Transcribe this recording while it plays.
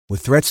With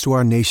threats to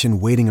our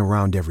nation waiting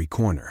around every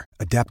corner,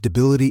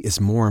 adaptability is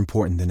more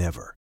important than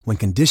ever. When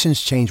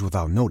conditions change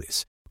without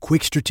notice,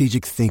 quick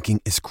strategic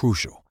thinking is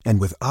crucial.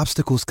 And with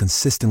obstacles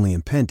consistently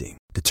impending,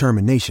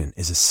 determination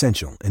is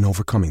essential in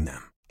overcoming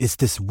them. It's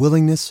this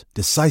willingness,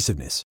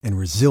 decisiveness, and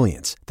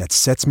resilience that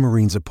sets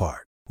Marines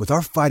apart. With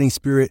our fighting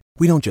spirit,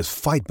 we don't just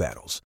fight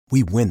battles,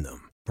 we win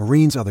them.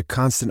 Marines are the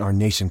constant our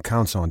nation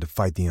counts on to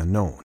fight the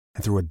unknown.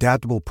 And through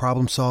adaptable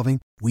problem solving,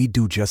 we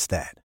do just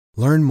that.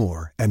 Learn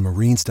more at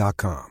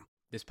marines.com.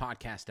 This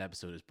podcast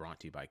episode is brought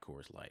to you by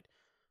Coors Light.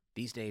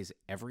 These days,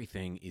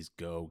 everything is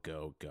go,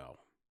 go,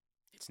 go.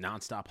 It's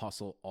nonstop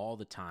hustle all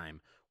the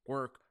time.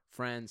 Work,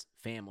 friends,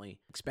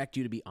 family, expect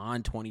you to be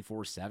on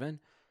 24/7.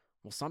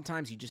 Well,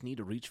 sometimes you just need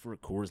to reach for a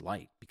Coors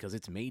Light because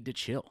it's made to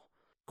chill.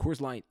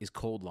 Coors Light is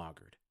cold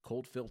lagered,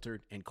 cold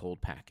filtered, and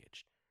cold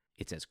packaged.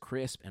 It's as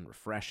crisp and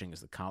refreshing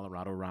as the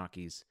Colorado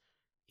Rockies.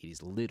 It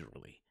is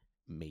literally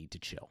made to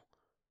chill.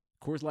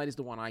 Coors Light is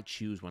the one I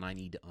choose when I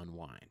need to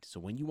unwind. So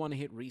when you want to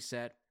hit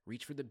reset,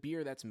 reach for the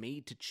beer that's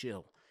made to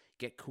chill.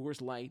 Get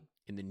Coors Light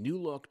in the new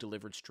look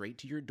delivered straight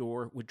to your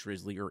door with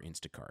Drizzly or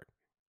Instacart.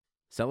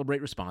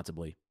 Celebrate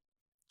responsibly.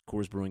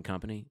 Coors Brewing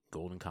Company,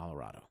 Golden,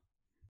 Colorado.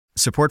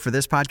 Support for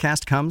this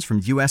podcast comes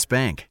from U.S.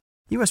 Bank.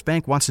 U.S.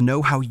 Bank wants to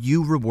know how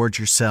you reward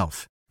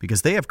yourself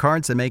because they have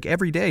cards that make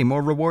every day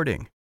more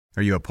rewarding.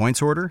 Are you a points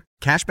hoarder,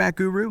 cashback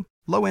guru,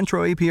 low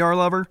intro APR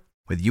lover?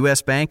 With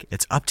U.S. Bank,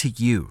 it's up to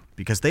you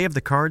because they have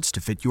the cards to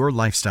fit your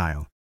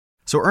lifestyle.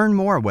 So earn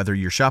more whether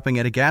you're shopping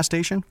at a gas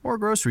station or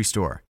grocery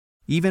store,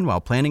 even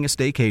while planning a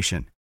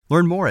staycation.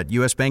 Learn more at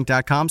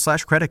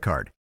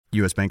usbank.com/creditcard.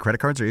 U.S. Bank credit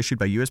cards are issued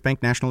by U.S.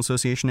 Bank National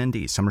Association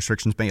ND. Some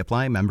restrictions may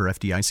apply. Member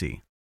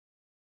FDIC.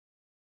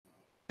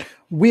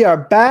 We are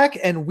back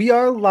and we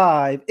are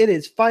live. It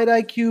is Fight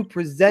IQ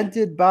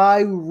presented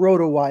by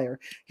RotoWire.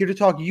 Here to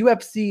talk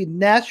UFC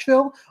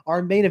Nashville.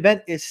 Our main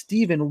event is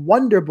Stephen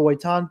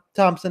Wonderboy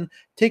Thompson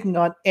taking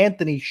on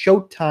Anthony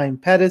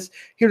Showtime Pettis.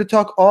 Here to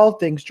talk all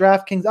things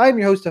DraftKings. I'm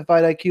your host of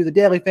Fight IQ, the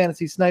Daily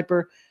Fantasy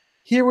Sniper.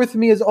 Here with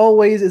me, as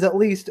always, is at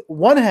least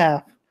one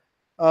half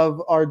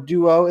of our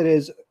duo. It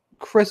is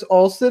Chris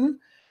Olson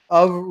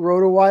of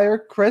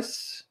RotoWire.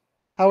 Chris,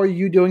 how are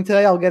you doing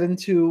today? I'll get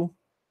into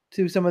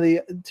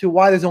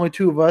why there's only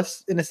two of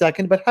us in a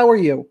second, but how are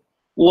you?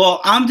 Well,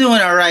 I'm doing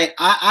all right.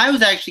 I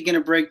was actually going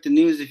to break the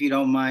news if you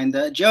don't mind.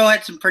 Joe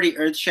had some pretty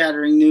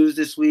earth-shattering news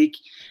this week.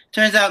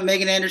 Turns out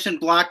Megan Anderson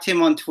blocked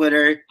him on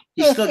Twitter.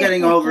 He's still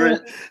getting over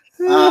it.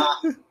 We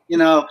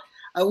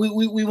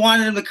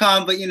wanted him to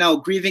come, but,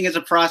 grieving is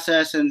a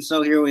process, and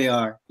so here we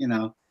are.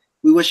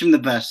 We wish him the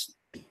best.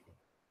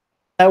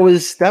 That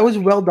was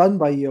well done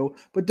by you.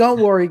 But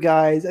don't worry,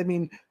 guys. I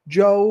mean,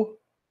 Joe...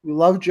 We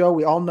love Joe.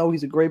 We all know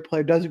he's a great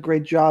player, does a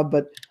great job.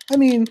 But, I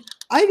mean,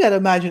 I got to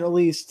imagine at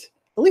least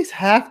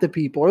half the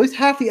people, or at least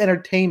half the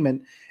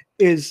entertainment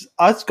is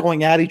us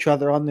going at each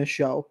other on this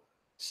show.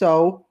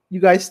 So you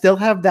guys still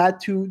have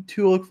that to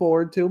look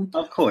forward to.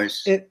 Of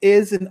course. It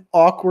is an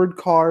awkward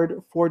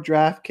card for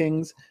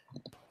DraftKings.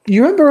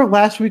 You remember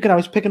last week when I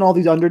was picking all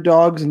these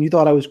underdogs and you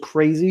thought I was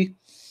crazy?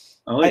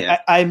 Oh, yeah.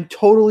 I'm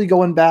totally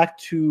going back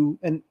to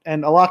 – and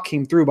a lot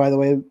came through, by the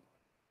way,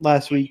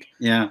 last week.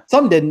 Yeah.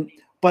 Some didn't.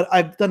 But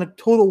I've done a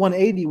total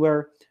 180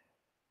 where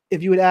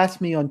if you had asked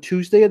me on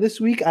Tuesday of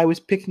this week, I was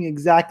picking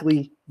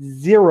exactly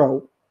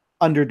 0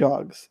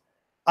 underdogs.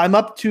 I'm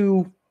up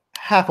to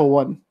half a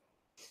one.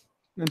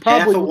 And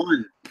probably, half a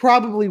one.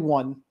 Probably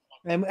one.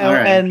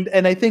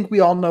 And I think we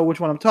all know which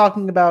one I'm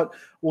talking about.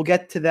 We'll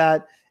get to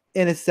that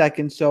in a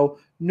second. So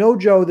no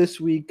Joe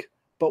this week,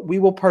 but we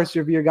will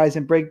persevere, guys,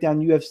 and break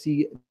down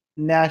UFC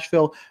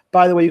Nashville.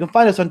 By the way, you can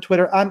find us on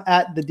Twitter. I'm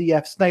at the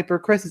DF Sniper.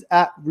 Chris is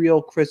at Real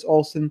Chris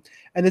Olson.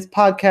 And this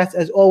podcast,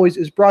 as always,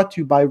 is brought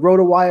to you by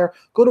RotoWire.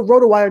 Go to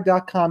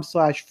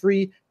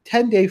rotowire.com/free,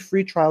 10-day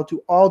free trial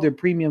to all their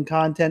premium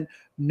content.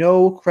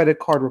 No credit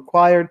card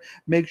required.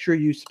 Make sure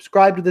you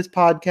subscribe to this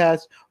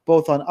podcast,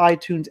 both on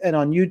iTunes and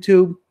on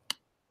YouTube.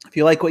 If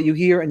you like what you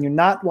hear and you're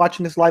not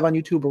watching this live on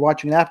YouTube or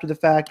watching it after the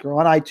fact or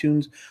on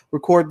iTunes,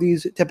 record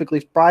these typically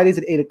Fridays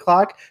at 8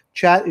 o'clock.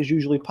 Chat is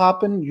usually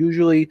popping,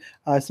 usually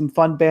some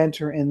fun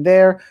banter in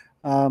there.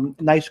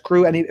 Nice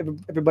crew.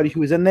 Everybody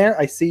who is in there,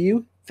 I see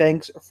you.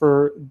 Thanks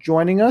for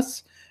joining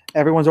us.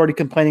 Everyone's already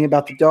complaining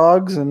about the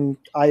dogs, and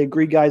I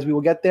agree, guys, we will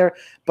get there.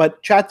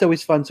 But chat's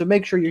always fun, so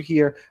make sure you're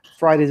here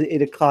Fridays at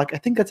 8 o'clock. I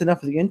think that's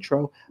enough of the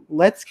intro.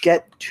 Let's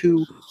get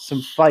to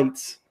some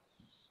fights.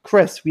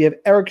 Chris, we have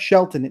Eric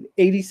Shelton at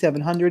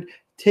 8,700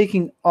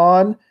 taking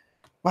on,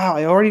 wow,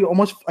 I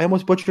almost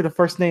butchered the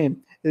first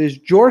name. It is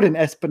Jordan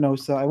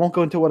Espinosa. I won't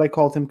go into what I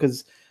called him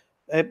because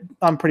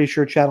I'm pretty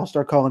sure Chad will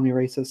start calling me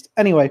racist.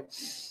 Anyway,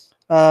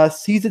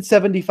 he's at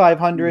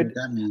 7,500.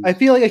 I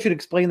feel like I should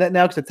explain that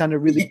now because it sounded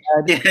really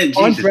bad.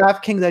 On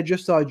DraftKings, I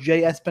just saw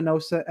Jay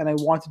Espinosa, and I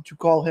wanted to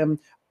call him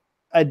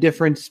a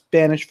different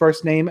Spanish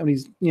first name. And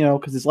he's,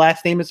 because his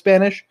last name is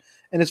Spanish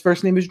and his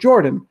first name is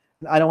Jordan.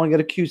 I don't want to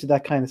get accused of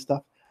that kind of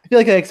stuff. I feel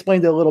like I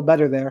explained it a little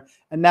better there.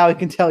 And now I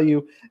can tell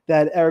you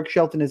that Eric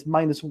Shelton is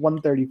minus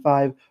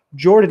 135.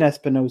 Jordan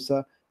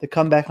Espinosa, The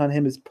comeback on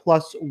him is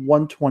plus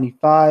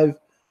 125.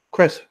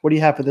 Chris, what do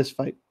you have for this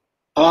fight?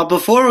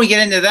 Before we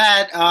get into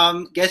that,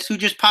 guess who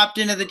just popped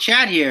into the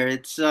chat here?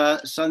 It's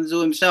Sun Tzu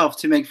himself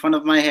to make fun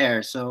of my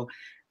hair. So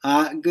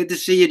good to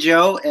see you,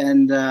 Joe.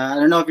 And I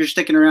don't know if you're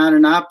sticking around or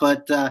not,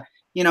 but,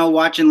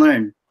 watch and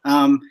learn.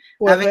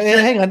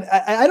 Hang on.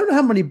 I don't know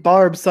how many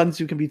barbs Sun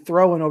Tzu can be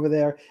throwing over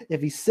there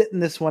if he's sitting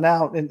this one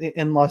out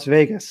in Las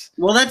Vegas.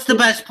 Well, that's the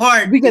best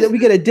part. We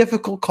get a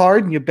difficult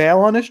card and you bail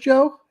on us,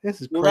 Joe? This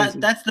is crazy. Well,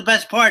 that's the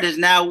best part is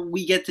now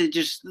we get to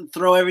just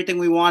throw everything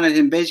we want at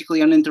him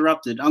basically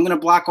uninterrupted. I'm going to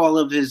block all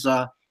of his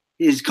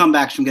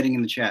comebacks from getting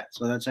in the chat.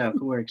 So that's how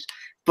it works.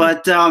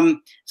 But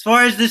as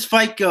far as this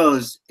fight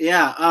goes,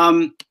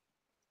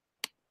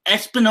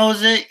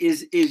 Espinoza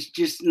is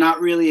just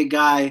not really a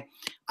guy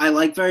I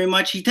like very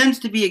much. He tends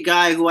to be a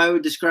guy who I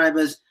would describe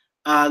as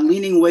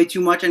leaning way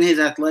too much on his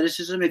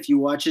athleticism. If you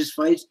watch his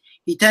fights,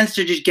 he tends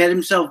to just get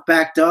himself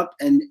backed up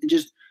and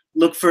just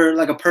look for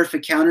like a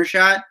perfect counter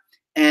shot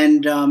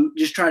and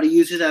just try to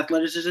use his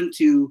athleticism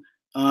to,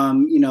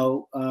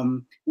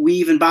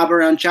 weave and bob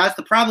around shots.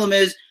 The problem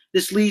is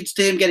this leads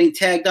to him getting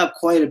tagged up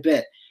quite a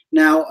bit.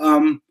 Now,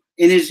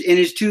 in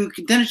his 2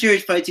 Contender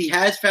Series fights, he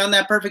has found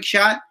that perfect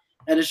shot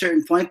at a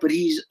certain point, but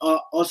he's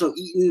also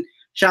eaten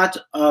shots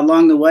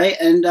along the way.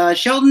 And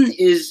Shelton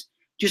is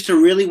just a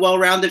really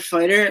well-rounded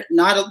fighter.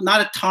 Not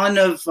a ton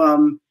of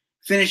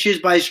finishes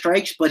by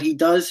strikes, but he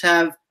does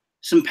have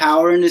some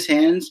power in his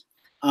hands.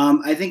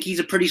 I think he's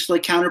a pretty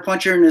slick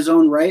counterpuncher in his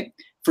own right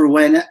for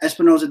when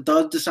Espinoza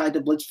does decide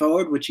to blitz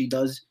forward, which he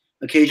does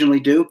occasionally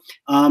do.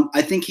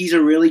 I think he's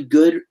a really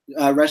good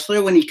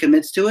wrestler when he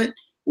commits to it,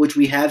 which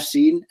we have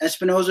seen.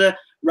 Espinoza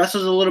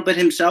wrestles a little bit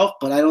himself,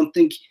 but I don't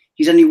think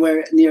he's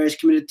anywhere near as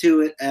committed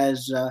to it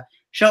as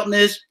Shelton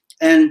is.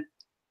 And,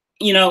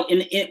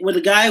 with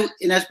a guy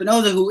in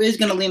Espinoza who is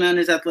going to lean on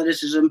his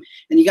athleticism,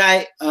 and you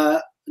got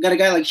a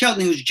guy like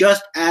Shelton who's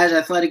just as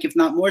athletic, if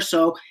not more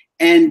so,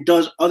 and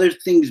does other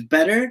things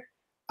better,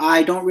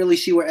 I don't really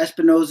see where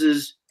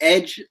Espinoza's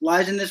edge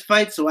lies in this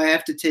fight, so I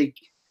have to take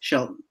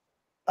Shelton.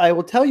 I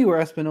will tell you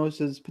where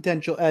Espinoza's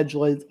potential edge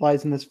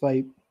lies in this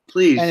fight.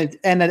 Please.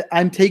 And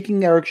I'm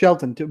taking Eric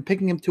Shelton,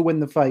 picking him to win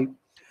the fight.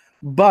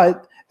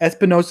 But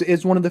Espinoza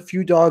is one of the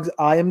few dogs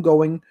I am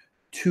going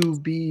to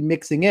be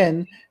mixing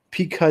in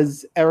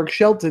because Eric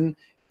Shelton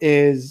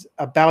is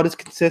about as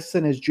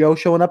consistent as Joe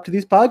showing up to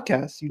these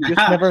podcasts. You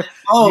just never,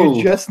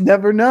 you just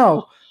never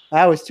know.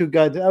 That was too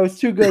good. That was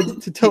too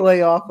good to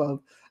lay off of.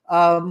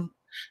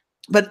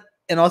 But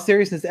in all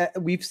seriousness,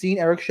 we've seen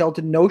Eric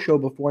Shelton no-show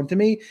before. And to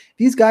me,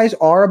 these guys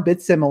are a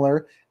bit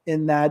similar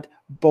in that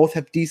both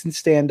have decent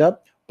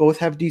stand-up, both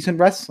have decent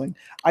wrestling.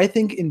 I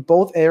think in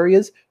both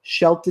areas,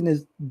 Shelton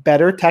is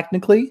better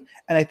technically,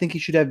 and I think he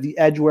should have the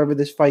edge wherever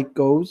this fight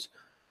goes.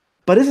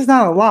 But this is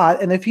not a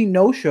lot, and if he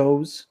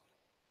no-shows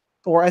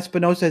or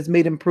Espinoza has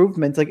made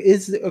improvements,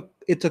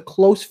 it's a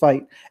close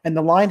fight, and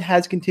the line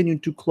has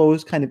continued to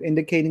close, kind of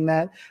indicating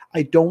that.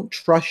 I don't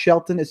trust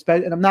Shelton,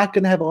 and I'm not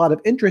going to have a lot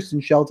of interest in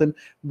Shelton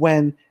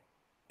when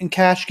in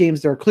cash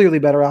games there are clearly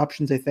better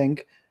options, I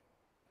think,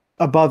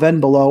 above and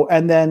below.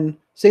 And then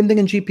same thing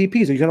in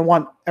GPPs. Are you going to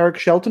want Eric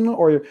Shelton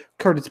or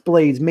Curtis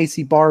Blades,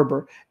 Macy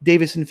Barber,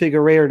 Davison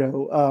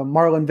Figueiredo,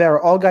 Marlon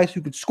Vera, all guys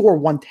who could score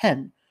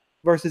 110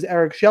 versus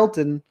Eric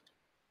Shelton?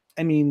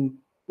 I mean,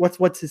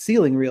 what's his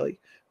ceiling really?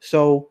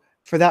 So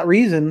for that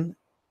reason,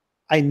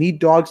 I need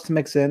dogs to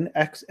mix in.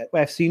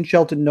 I've seen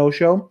Shelton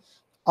no-show.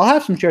 I'll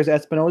have some shares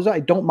of Espinoza. I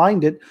don't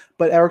mind it,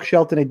 but Eric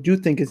Shelton I do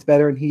think is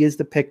better, and he is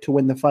the pick to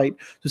win the fight.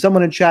 So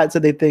someone in chat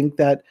said they think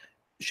that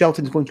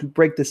Shelton's going to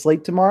break the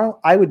slate tomorrow.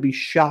 I would be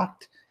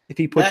shocked if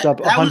he puts up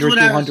 100 to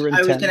 110. I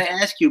was going to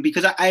ask you,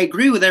 because I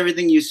agree with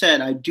everything you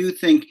said. I do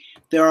think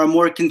there are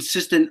more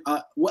consistent,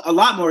 a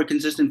lot more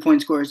consistent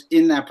point scores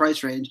in that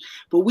price range.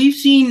 But we've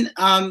seen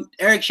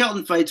Eric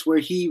Shelton fights where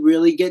he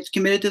really gets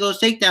committed to those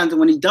takedowns, and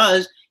when he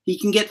does, he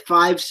can get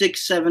 5,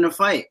 6, 7 a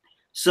fight.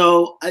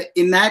 So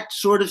in that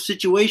sort of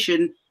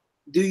situation,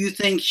 do you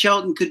think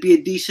Shelton could be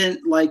a decent,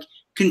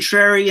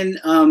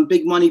 contrarian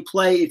big money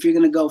play if you're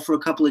going to go for a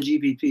couple of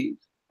GPPs?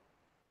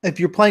 If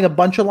you're playing a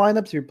bunch of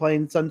lineups, if you're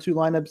playing Sun Tzu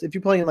lineups, if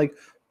you're playing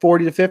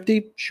 40 to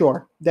 50,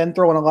 sure. Then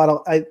throw in a lot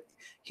of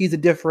he's a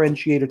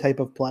differentiator type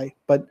of play,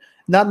 but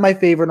not my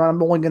favorite.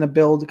 I'm only going to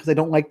build because I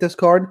don't like this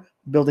card.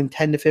 Building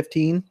 10 to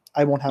 15,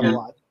 I won't have a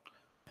lot.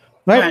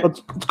 All right, let's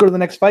go to the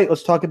next fight.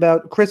 Let's talk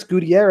about Chris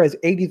Gutierrez,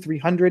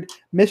 8,300,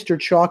 Mr.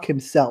 Chalk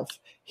himself.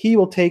 He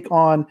will take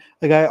on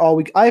the guy all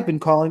week I've been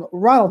calling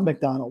Ronald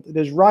McDonald. It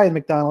is Ryan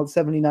McDonald,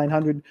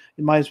 7,900.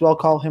 You might as well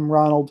call him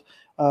Ronald.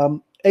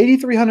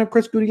 8,300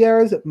 Chris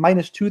Gutierrez at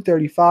minus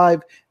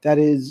 235. That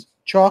is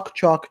chalk,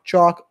 chalk,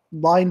 chalk,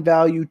 line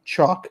value,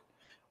 chalk.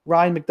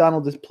 Ryan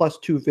McDonald is plus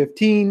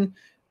 215.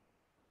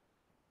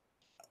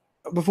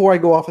 Before I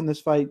go off in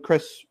this fight,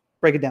 Chris,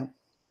 break it down.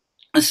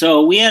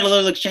 So we had a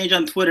little exchange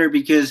on Twitter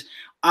because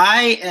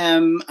I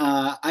am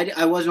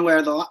I wasn't aware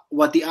of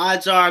what the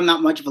odds are. I'm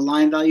not much of a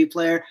line value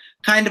player.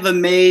 Kind of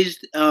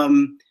amazed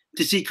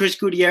to see Chris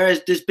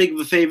Gutierrez this big of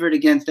a favorite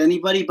against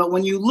anybody. But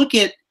when you look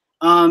at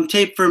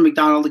tape for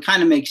McDonald, it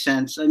kind of makes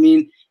sense. I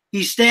mean,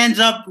 he stands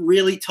up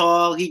really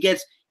tall. He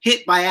gets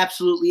hit by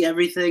absolutely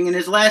everything. In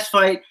his last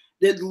fight,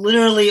 that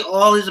literally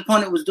all his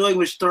opponent was doing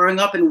was standing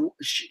up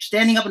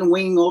and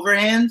winging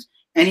overhands,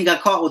 and he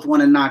got caught with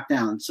one and knocked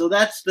down. So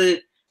that's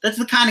the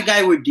kind of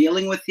guy we're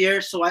dealing with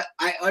here. So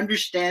I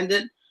understand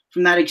it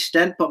from that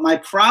extent. But my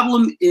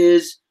problem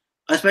is,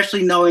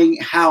 especially knowing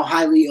how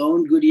highly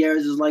owned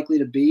Gutierrez is likely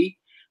to be,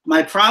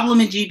 my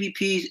problem in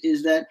GPPs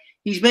is that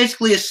he's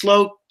basically a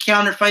slow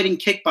counter-fighting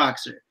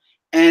kickboxer.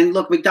 And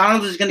look,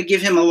 McDonald is going to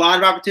give him a lot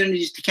of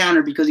opportunities to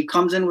counter because he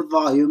comes in with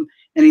volume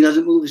and he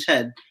doesn't move his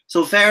head.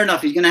 So fair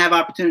enough, he's going to have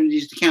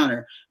opportunities to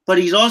counter. But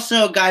he's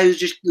also a guy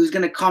who's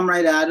going to come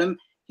right at him.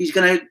 He's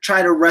going to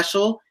try to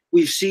wrestle.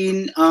 We've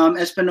seen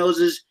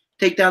Espinoza's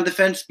takedown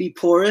defense be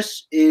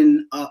porous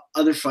in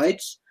other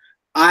fights.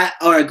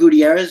 Or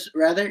Gutierrez,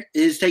 rather,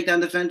 his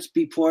takedown defense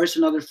be porous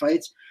in other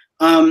fights.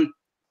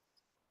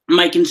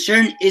 My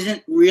concern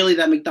isn't really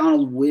that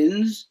McDonald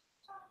wins.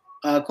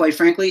 Quite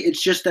frankly,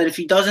 it's just that if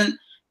he doesn't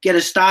get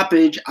a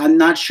stoppage, I'm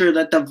not sure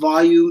that the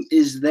volume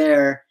is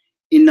there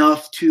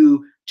enough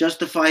to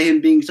justify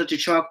him being such a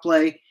chalk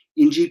play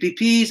in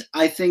GPPs.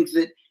 I think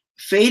that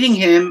fading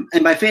him,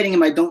 and by fading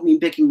him, I don't mean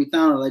picking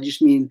McDonald. I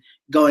just mean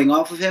going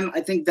off of him.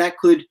 I think that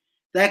could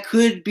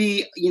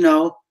be,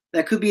 that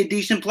could be a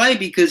decent play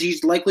because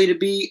he's likely to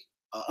be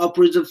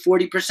upwards of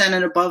 40%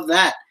 and above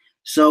that.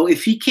 So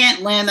if he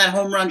can't land that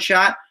home run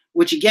shot,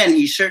 which again,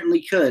 he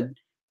certainly could,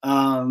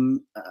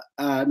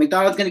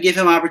 McDonald's going to give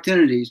him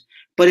opportunities.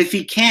 But if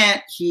he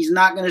can't, he's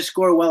not going to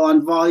score well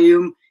on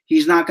volume.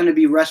 He's not going to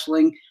be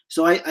wrestling.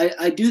 So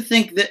I do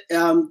think that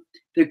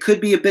there could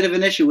be a bit of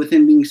an issue with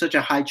him being such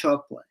a high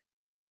chalk play.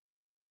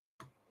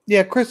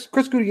 Yeah, Chris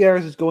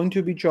Gutierrez is going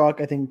to be chalk.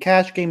 I think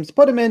cash games,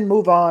 put him in,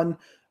 move on,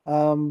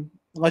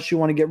 unless you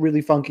want to get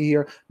really funky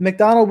here.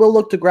 McDonald will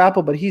look to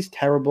grapple, but he's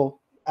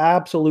terrible.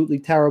 Absolutely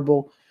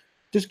terrible.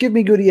 Just give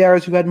me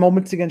Gutierrez, who had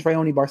moments against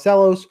Raoni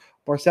Barcelos.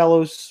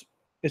 Barcelos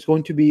is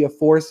going to be a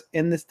force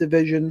in this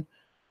division.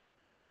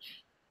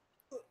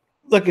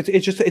 Look,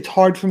 it's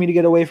hard for me to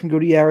get away from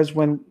Gutierrez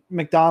when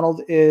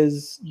McDonald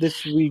is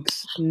this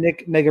week's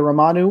Nick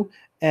Neguereanu,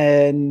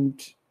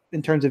 and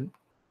in terms of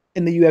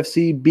in the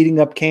UFC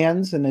beating up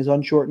cans and is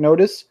on short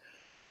notice.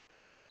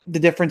 The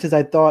difference is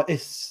I thought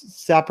is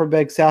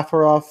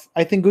Safarov.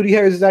 I think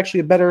Gutierrez is actually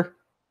a better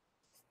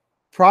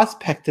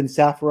prospect than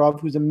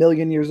Safarov, who's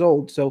 1,000,000 years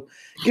old. So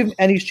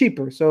and he's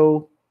cheaper.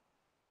 So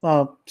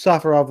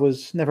Safarov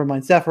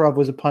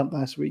was a punt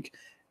last week.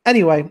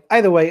 Anyway,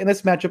 either way, in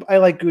this matchup, I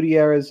like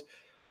Gutierrez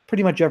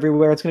pretty much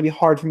everywhere. It's going to be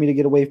hard for me to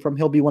get away from.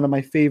 He'll be one of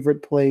my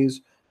favorite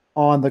plays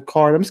on the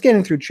card. I'm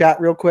scanning through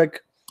chat real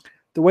quick.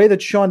 The way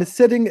that Sean is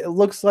sitting, it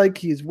looks like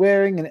he's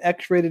wearing an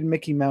X-rated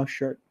Mickey Mouse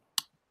shirt.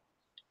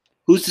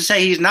 Who's to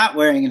say he's not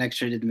wearing an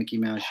X-rated Mickey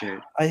Mouse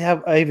shirt? I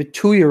have a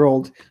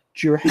 2-year-old.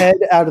 Get your head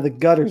out of the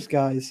gutters,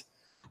 guys.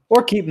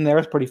 Or keep him there.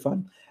 It's pretty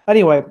fun.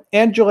 Anyway,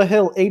 Angela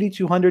Hill,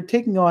 8,200,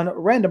 taking on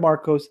Randa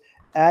Marcos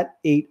at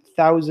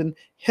 8,000.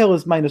 Hill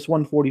is minus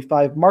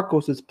 145.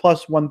 Marcos is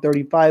plus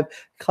 135.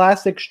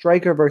 Classic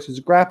striker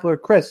versus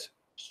grappler. Chris,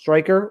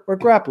 striker or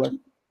grappler?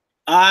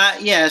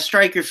 Yeah,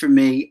 striker for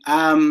me.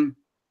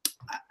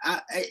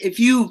 If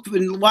you've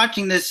been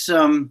watching this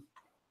podcast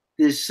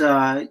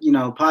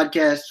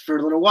for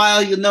a little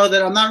while, you'll know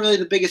that I'm not really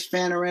the biggest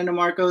fan of Randa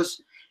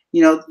Marcos.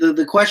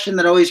 The question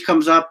that always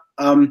comes up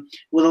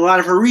with a lot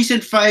of her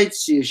recent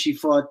fights, she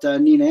fought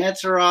Nina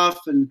Ansaroff,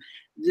 and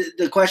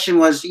the question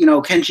was,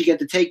 can she get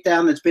the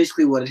takedown? That's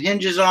basically what it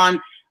hinges on.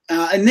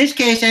 In this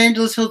case,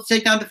 Angela Hill's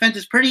takedown defense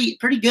is pretty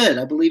good.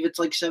 I believe it's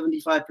like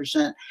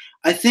 75%.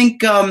 I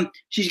think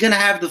she's going to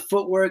have the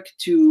footwork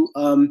to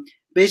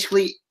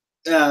basically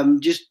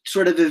just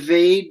sort of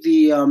evade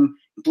the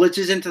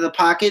blitzes into the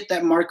pocket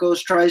that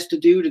Marcos tries to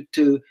do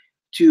to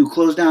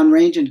close down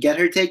range and get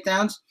her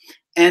takedowns.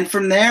 And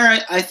from there,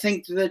 I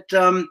think that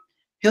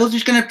Hill's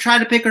just going to try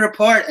to pick her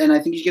apart, and I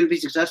think he's going to be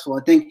successful.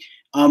 I think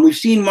we've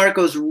seen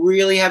Marcos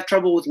really have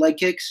trouble with leg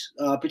kicks,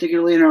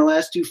 particularly in our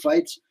last 2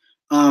 fights.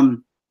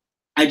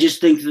 I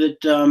just think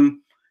that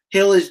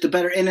Hill is the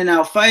better in and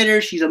out fighter.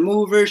 She's a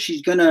mover.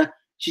 She's gonna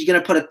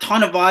put a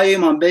ton of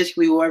volume on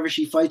basically whoever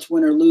she fights,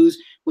 win or lose,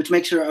 which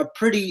makes her a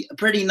pretty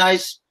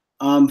nice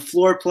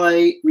floor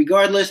play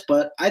regardless.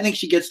 But I think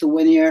she gets the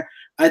win here.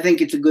 I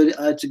think it's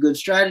a good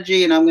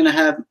strategy, and I'm gonna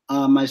have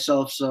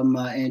myself some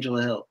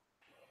Angela Hill.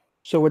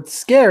 So what's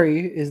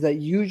scary is that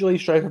usually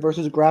striker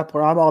versus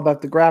grappler, I'm all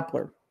about the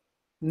grappler.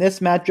 In this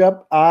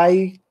matchup,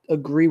 I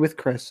agree with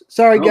Chris.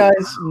 Sorry, guys,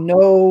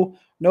 wow.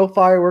 No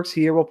fireworks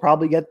here. We'll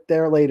probably get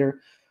there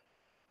later.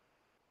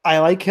 I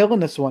like Hill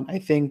in this one. I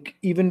think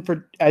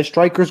even as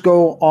strikers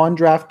go on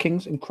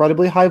DraftKings,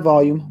 incredibly high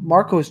volume,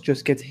 Marcos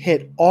just gets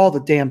hit all the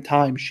damn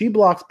time. She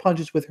blocks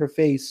punches with her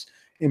face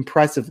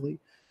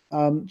impressively.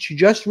 She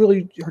just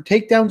really, her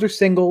takedowns are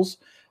singles.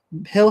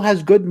 Hill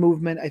has good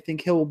movement. I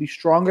think Hill will be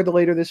stronger the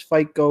later this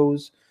fight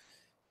goes.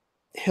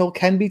 Hill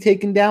can be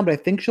taken down, but I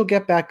think she'll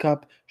get back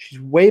up. She's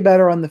way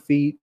better on the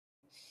feet.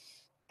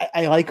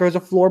 I like her as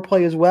a floor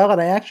play as well,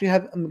 and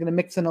I'm going to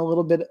mix in a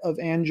little bit of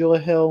Angela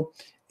Hill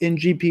in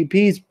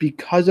GPPs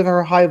because of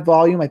her high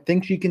volume. I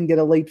think she can get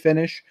a late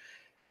finish.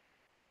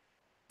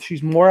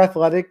 She's more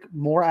athletic,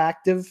 more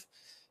active.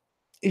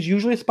 Is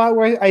usually a spot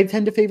where I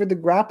tend to favor the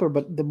grappler,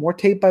 but the more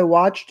tape I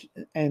watched,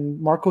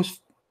 and Marcos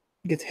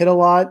gets hit a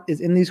lot,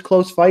 is in these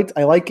close fights,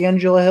 I like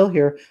Angela Hill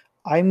here.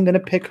 I'm going to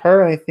pick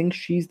her, and I think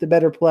she's the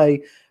better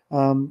play.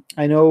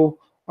 I know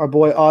our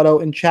boy Otto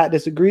in chat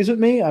disagrees with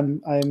me.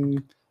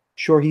 I'm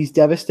sure he's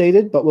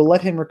devastated, but we'll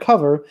let him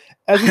recover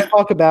as we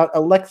talk about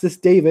Alexis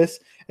Davis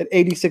at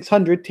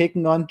 8,600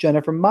 taking on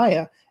Jennifer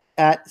Maia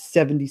at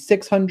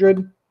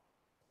 7,600.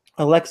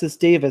 Alexis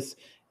Davis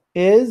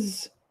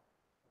is...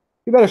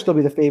 You better still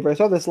be the favorite. I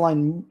saw this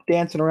line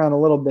dancing around a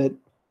little bit.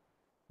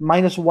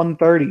 Minus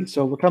 130.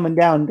 So we're coming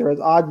down. There is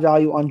odd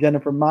value on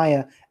Jennifer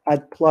Maia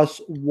at plus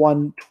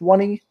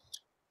 120.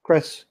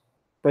 Chris,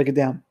 break it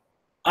down.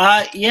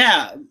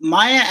 Yeah.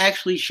 Maia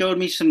actually showed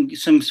me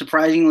some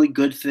surprisingly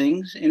good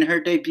things in her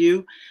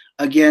debut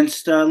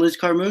against Liz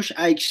Carmouche.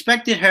 I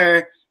expected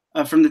her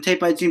from the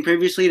tape I'd seen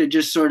previously to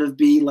just sort of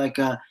be like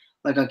a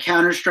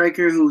counter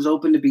striker who's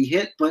open to be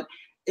hit, but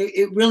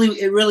it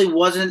really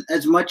wasn't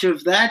as much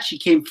of that. She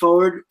came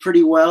forward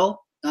pretty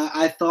well.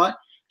 I thought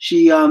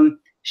she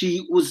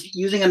was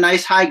using a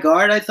nice high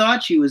guard. I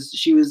thought she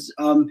was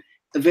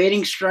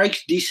evading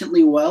strikes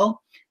decently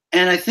well,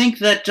 and I think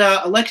that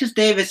Alexis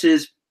Davis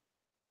is.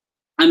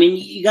 I mean,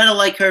 you gotta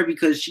like her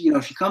because she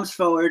comes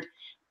forward,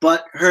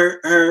 but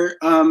her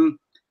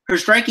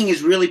striking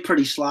is really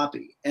pretty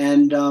sloppy,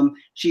 and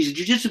she's a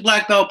jiu-jitsu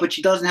black belt, but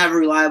she doesn't have a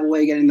reliable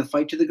way of getting the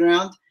fight to the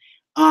ground.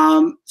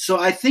 So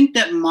I think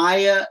that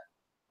Maia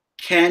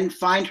can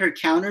find her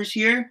counters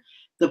here.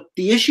 The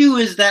issue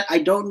is that I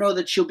don't know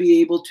that she'll be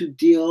able to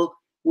deal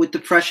with the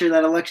pressure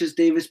that Alexis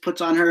Davis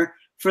puts on her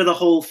for the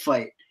whole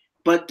fight.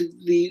 But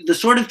the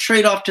sort of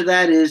trade-off to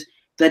that is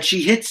that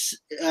she hits.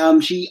 I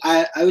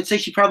would say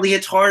she probably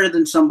hits harder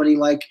than somebody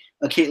like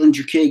a Caitlin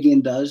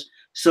Chookagian does.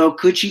 So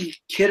could she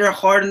hit her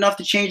hard enough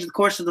to change the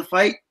course of the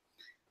fight?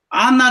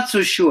 I'm not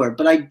so sure,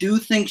 but I do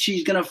think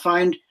she's going to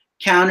find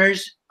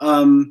counters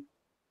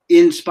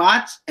in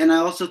spots, and I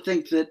also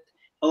think that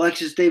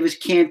Alexis Davis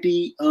can't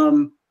be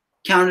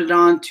counted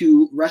on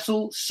to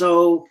wrestle.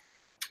 So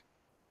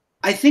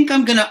I think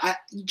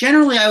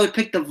generally I would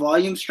pick the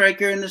volume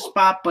striker in this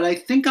spot, but I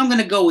think I'm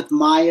going to go with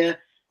Maia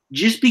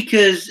just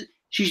because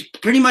she's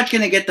pretty much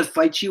going to get the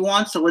fight she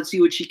wants. So let's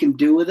see what she can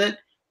do with it.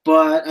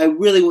 But I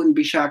really wouldn't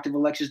be shocked if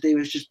Alexis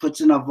Davis just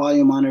puts enough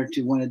volume on her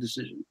to win a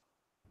decision.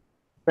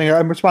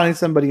 I'm responding to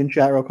somebody in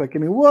chat real quick.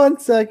 Give me 1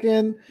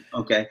 second.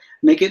 Okay.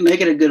 Make it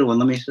a good one.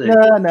 Let me see.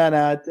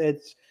 No.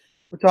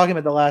 We're talking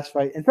about the last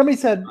fight. And somebody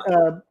said,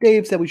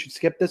 Dave said we should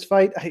skip this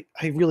fight. I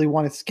really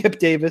want to skip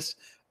Davis,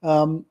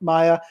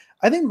 Maia.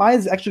 I think Maia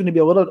is actually going to be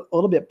a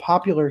little bit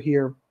popular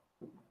here.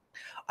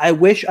 I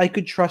wish I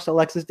could trust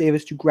Alexis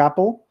Davis to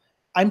grapple.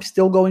 I'm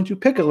still going to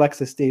pick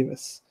Alexis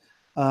Davis.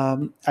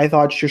 I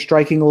thought her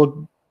striking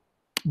looked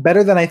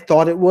better than I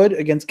thought it would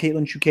against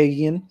Caitlin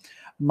Chookagian.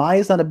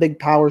 Maia's not a big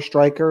power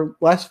striker,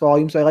 less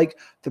volume, so I like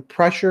the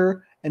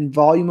pressure and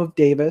volume of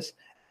Davis.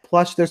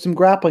 Plus, there's some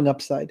grappling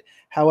upside.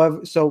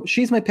 However, so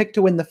she's my pick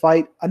to win the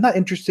fight. I'm not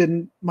interested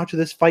in much of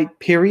this fight,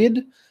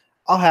 period.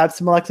 I'll have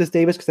some Alexis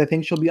Davis because I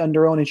think she'll be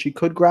under-owned and she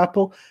could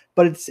grapple.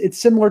 But it's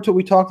similar to what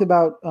we talked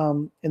about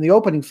in the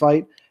opening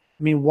fight.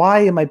 I mean,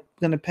 why am I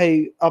going to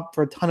pay up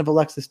for a ton of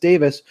Alexis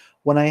Davis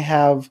when I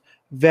have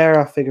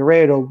Vera,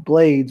 Figueiredo,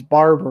 Blades,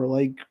 Barber,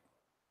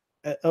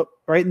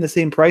 right in the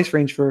same price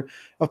range for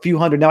a few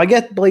hundred. Now I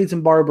get Blades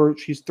and Barber.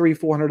 She's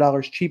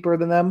 $300-$400 cheaper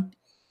than them.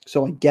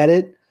 So I get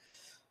it.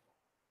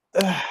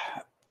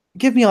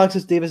 Give me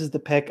Alexis Davis as the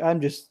pick. I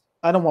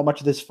don't want much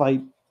of this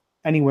fight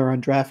anywhere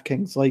on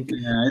DraftKings.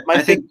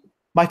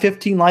 My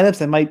 15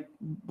 lineups, I might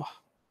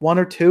one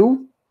or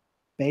two,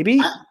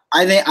 maybe.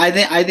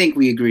 I think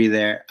we agree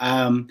there.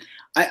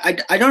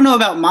 I don't know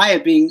about Maia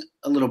being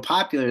a little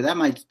popular.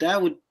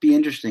 That would be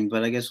interesting,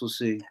 but I guess we'll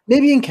see.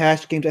 Maybe in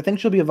cash games. I think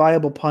she'll be a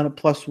viable punt at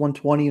plus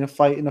 120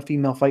 in a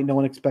female fight no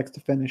one expects to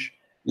finish.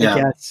 Yeah.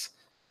 I guess.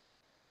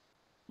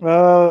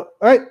 All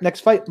right, next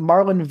fight,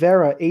 Marlon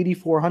Vera,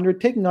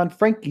 8,400, taking on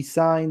Frankie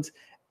Saenz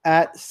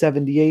at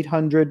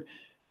 7,800.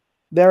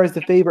 Vera's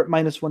the favorite,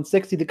 minus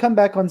 160. The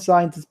comeback on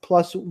Saenz is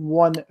plus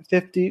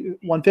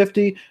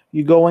 150.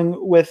 You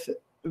going with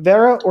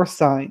Vera or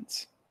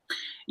Saenz?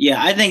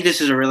 Yeah, I think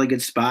this is a really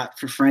good spot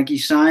for Frankie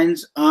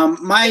Saenz.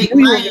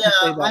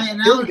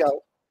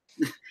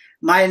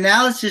 My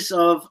analysis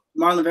of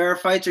Marlon Vera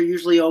fights are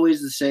usually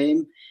always the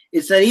same.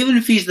 It's that even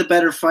if he's the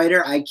better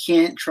fighter, I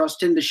can't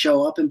trust him to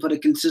show up and put a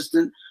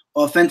consistent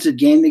offensive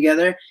game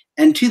together.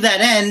 And to that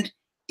end,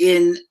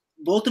 in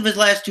both of his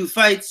last two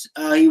fights,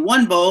 he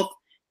won both,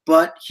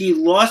 but he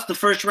lost the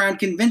first round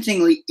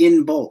convincingly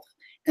in both.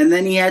 And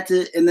then he had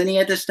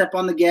to step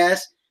on the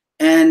gas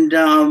and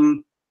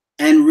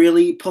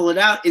really pull it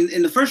out.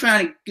 In the first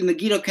round, in the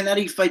Guido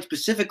Canetti fight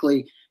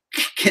specifically,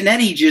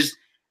 Canetti just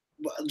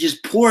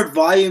poured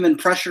volume and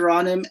pressure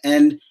on him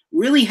and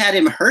really had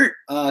him hurt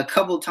a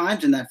couple of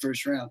times in that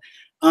first round.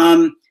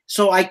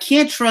 So I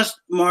can't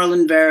trust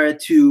Marlon Vera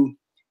to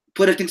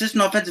put a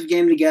consistent offensive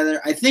game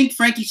together. I think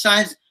Frankie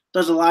Saenz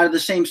does a lot of the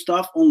same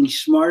stuff, only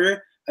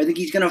smarter. I think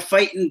he's going to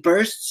fight in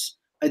bursts.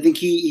 I think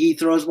he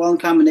throws well in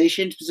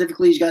combination.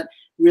 Specifically, he's got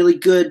really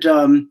good,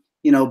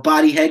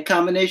 body-head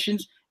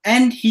combinations.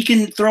 And he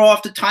can throw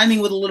off the timing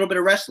with a little bit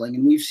of wrestling.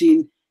 And we've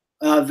seen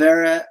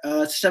Vera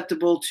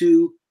susceptible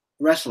to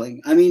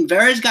wrestling. I mean,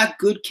 Vera's got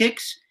good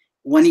kicks.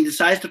 When he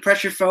decides to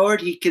pressure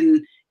forward, he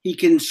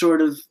can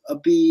sort of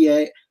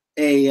be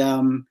a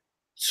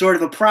sort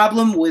of a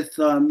problem with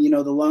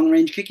the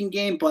long-range kicking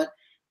game. But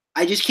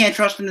I just can't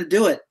trust him to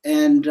do it.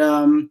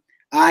 And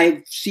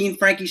I've seen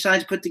Frankie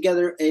Saenz put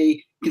together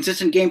a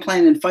consistent game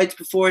plan in fights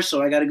before,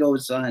 so I got to go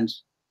with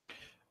Saenz.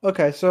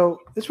 Okay, so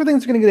this is where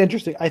things are going to get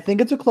interesting. I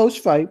think it's a close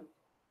fight.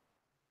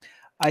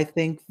 I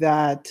think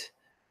that,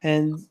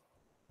 and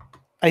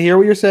I hear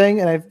what you're saying,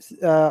 and I've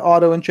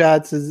Otto in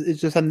chat says it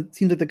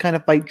seems like the kind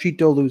of fight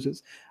Chito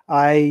loses.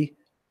 I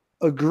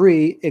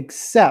agree,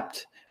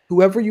 except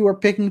whoever you are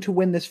picking to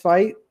win this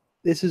fight,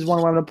 this is one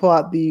where I'm going to pull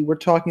out we're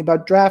talking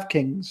about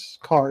DraftKings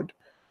card.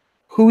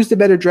 Who's the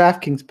better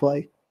DraftKings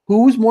play?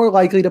 Who's more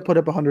likely to put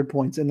up 100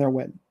 points in their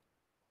win?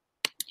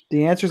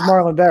 The answer is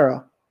Marlon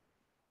Vera.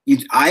 You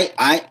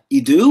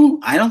do?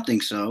 I don't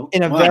think so.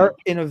 In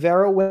a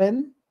Vera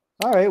win?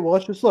 All right, well,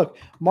 let's just look.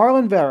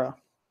 Marlon Vera,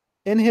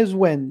 in his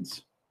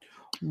wins,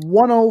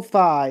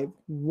 105,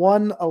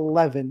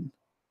 111,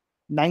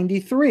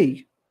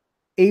 93,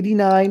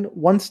 89,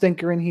 one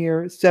stinker in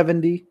here,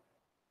 70,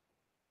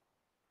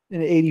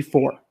 and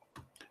 84.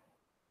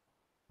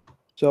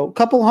 So a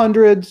couple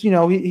hundreds,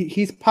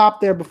 he's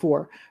popped there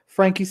before.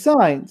 Frankie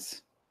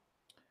Saenz,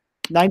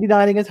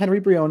 99 against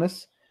Henry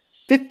Briones,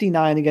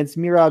 59 against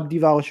Merab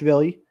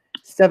Dvalishvili,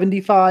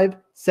 75,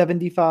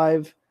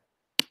 75,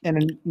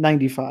 and a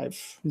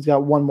 95. He's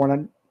got one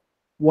more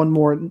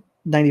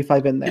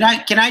 95 in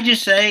there. Can I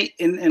just say,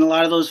 in a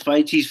lot of those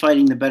fights, he's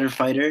fighting the better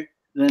fighter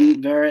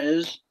than Vera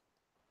is?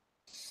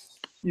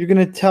 You're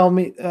going to tell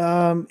me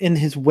in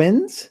his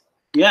wins?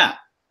 Yeah.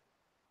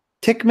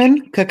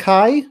 Tickman,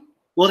 Kakai?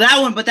 Well,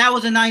 that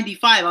was a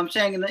 95. I'm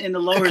saying in the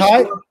lower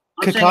score.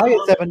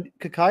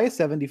 Kakai is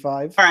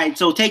 75. All right,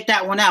 so take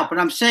that one out. But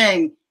I'm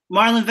saying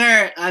Marlon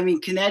Vera,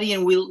 Kennedy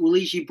and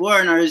Wilishi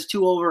Bourne are his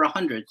two over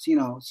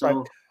 100s, so.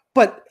 Right.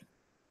 But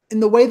in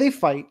the way they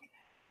fight,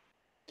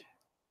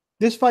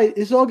 this fight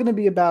is all going to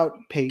be about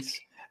pace.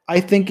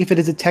 I think if it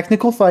is a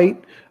technical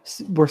fight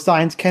where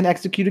Saenz can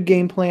execute a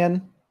game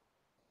plan,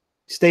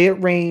 stay at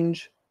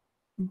range,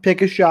 pick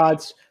his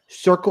shots,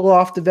 circle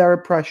off the Vera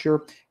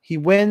pressure, he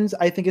wins.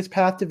 I think his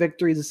path to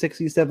victory is a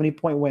 60,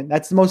 70-point win.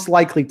 That's the most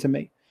likely to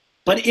me.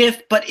 But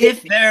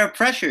if Vera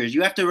pressures,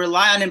 you have to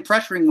rely on him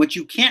pressuring, which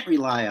you can't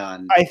rely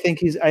on.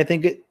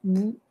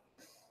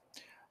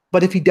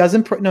 But if he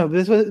doesn't,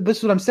 this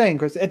is what I'm saying,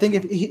 Chris. I think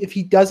if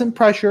he doesn't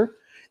pressure,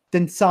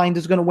 then Saenz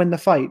is going to win the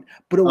fight,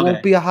 but it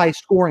won't be a high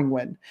scoring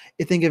win.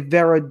 I think if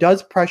Vera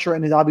does pressure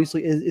and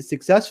is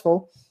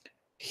successful,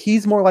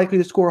 he's more likely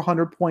to score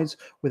 100 points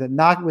with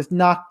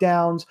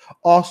knockdowns.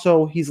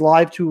 Also, he's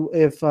live to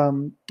if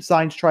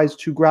Saenz tries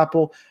to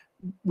grapple.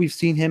 We've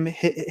seen him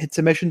hit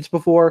submissions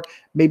before.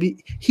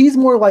 Maybe he's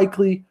more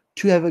likely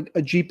to have a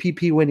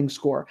GPP winning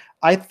score.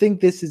 I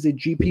think this is a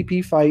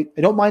GPP fight.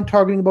 I don't mind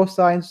targeting both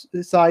sides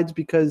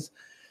because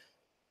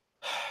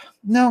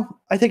no,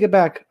 I take it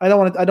back. I don't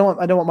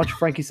want much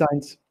Frankie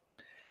Saenz.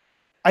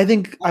 I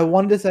think I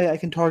wanted to say I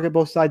can target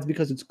both sides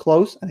because it's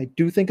close, and I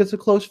do think it's a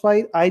close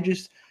fight.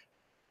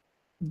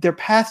 Their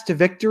paths to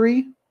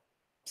victory,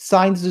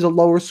 Saenz is a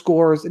lower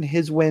scores in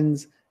his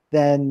wins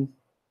than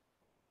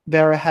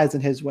Vera has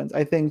in his wins.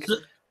 I think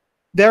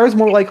Vera's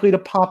more likely to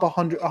pop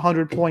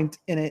 100 points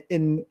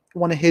in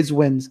one of his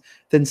wins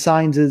than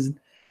Saenz is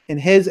in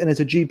his, and it's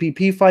a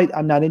GPP fight.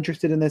 I'm not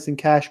interested in this in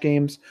cash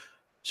games.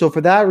 So for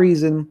that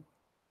reason,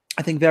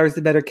 I think Vera's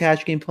the better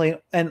cash game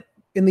play. And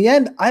in the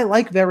end, I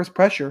like Vera's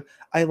pressure.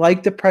 I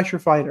like the pressure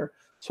fighter.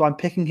 So I'm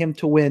picking him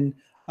to win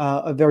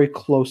a very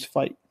close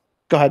fight.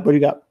 Go ahead. What do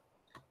you got?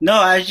 No,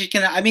 I was just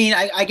going to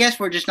 – I guess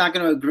we're just not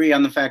going to agree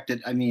on the fact that,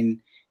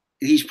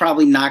 he's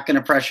probably not going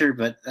to pressure,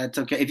 but that's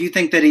okay. If you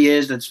think that he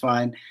is, that's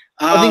fine.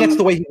 I think that's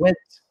the way he wins.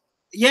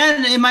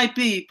 Yeah, it might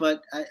be,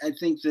 but I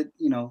think that,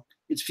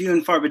 it's few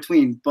and far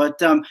between. But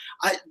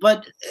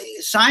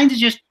Saenz is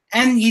just –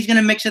 and he's going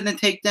to mix in the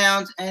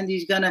takedowns, and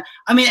he's going to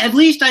 – at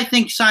least I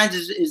think Saenz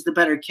is the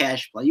better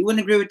cash play. You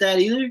wouldn't agree with that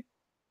either?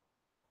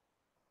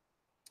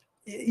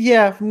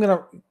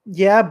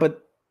 Yeah,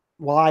 but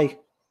why?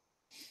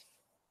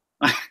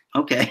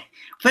 Okay,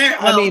 fair.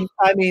 Well,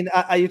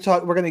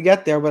 we're going to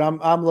get there, but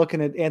I'm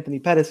looking at Anthony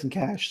Pettis in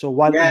cash. So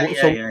why?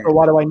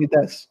 Why do I need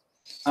this?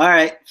 All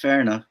right,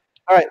 fair enough.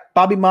 All right,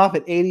 Bobby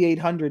Moffitt,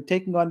 8,800,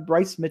 taking on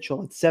Bryce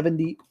Mitchell at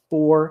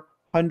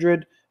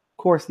 7,400. Of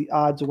course, the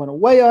odds went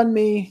away on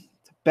me.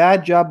 It's a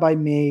bad job by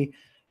me.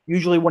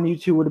 Usually, one of you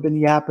two would have been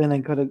yapping. I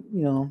could have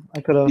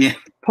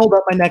pulled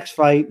up my next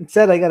fight.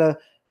 Instead, I got a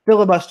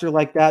filibuster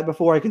like that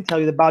before I can tell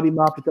you that Bobby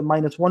Moffitt's a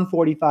minus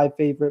 145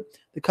 favorite.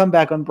 The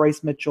comeback on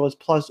Bryce Mitchell is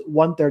plus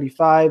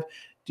 135.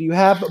 Do you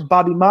have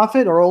Bobby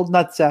Moffitt or old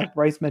nutsack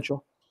Bryce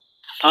Mitchell?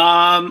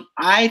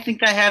 I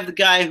think I have the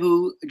guy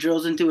who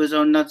drills into his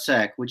own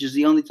nutsack, which is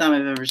the only time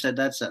I've ever said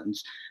that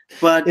sentence.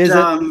 But is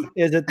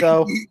it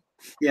though?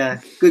 Yeah,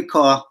 good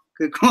call.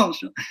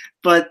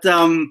 But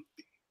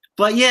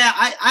yeah,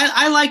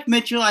 I like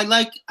Mitchell. I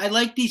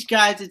like these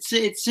guys.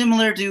 It's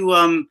similar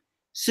to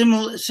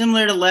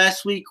similar to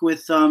last week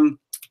with who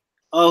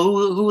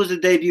was the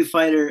debut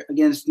fighter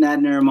against Nad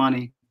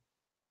Narimani?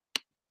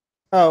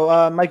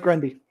 Mike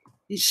Grundy.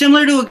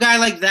 Similar to a guy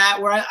like that,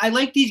 where I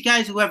like these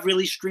guys who have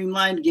really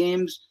streamlined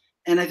games,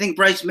 and I think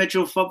Bryce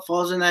Mitchell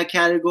falls in that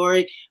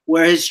category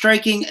where his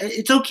striking,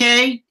 it's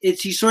okay.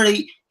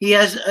 He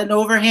has an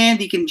overhand,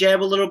 he can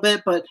jab a little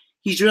bit, but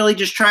he's really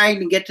just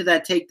trying to get to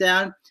that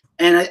takedown.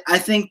 And I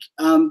think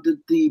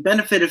the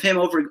benefit of him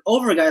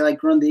over a guy like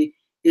Grundy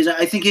is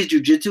I think his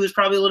jiu-jitsu is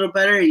probably a little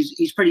better.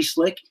 He's pretty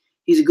slick.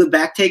 He's a good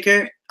back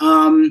taker.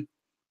 So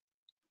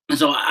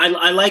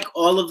I like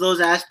all of those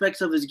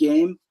aspects of his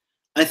game.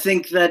 I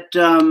think that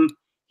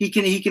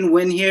he can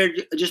win here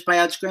just by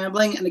out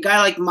scrambling. And a guy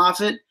like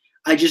Moffitt,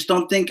 I just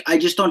don't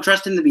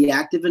trust him to be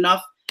active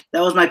enough.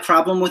 That was my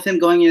problem with him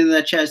going into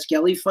that Chaz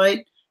Skelly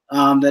fight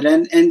that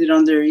ended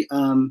under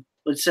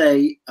let's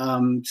say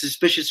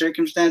suspicious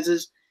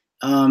circumstances.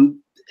 Here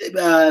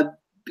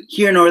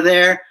nor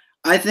there,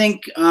 I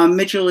think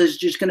Mitchell is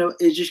just gonna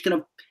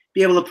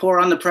be able to pour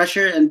on the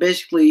pressure and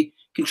basically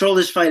control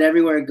this fight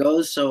everywhere it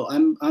goes. So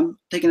I'm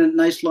taking a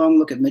nice long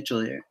look at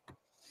Mitchell here.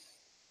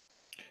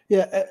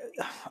 Yeah,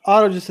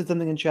 Otto just said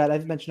something in chat.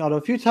 I've mentioned Otto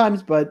a few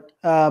times, but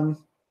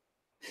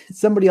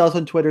somebody else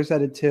on Twitter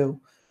said it too.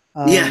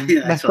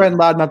 My friend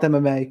Loudmouth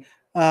MMA,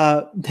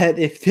 that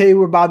if they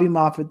were Bobby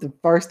Moffitt, the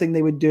first thing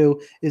they would do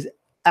is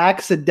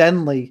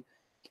accidentally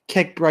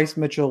kick Bryce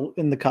Mitchell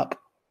in the cup.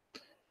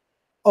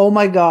 Oh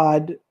my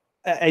God.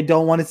 I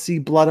don't want to see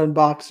blood on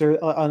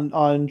boxer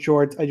on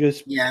shorts.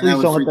 Please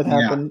don't let that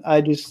happen.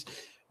 Yeah.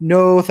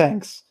 No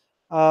thanks.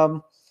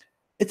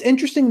 It's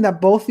interesting that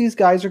both these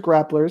guys are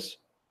grapplers.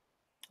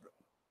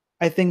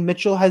 I think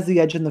Mitchell has the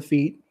edge in the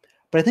feet,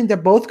 but I think they're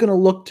both going to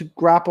look to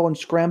grapple and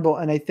scramble.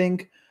 And I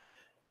think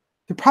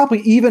they're probably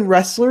even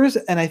wrestlers.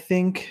 And I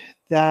think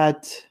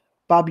that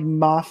Bobby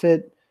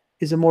Moffitt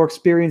is a more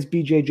experienced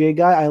BJJ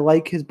guy. I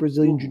like his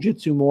Brazilian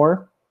Jiu-Jitsu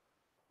more.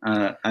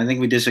 I think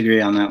we disagree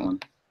on that one.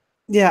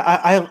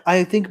 Yeah,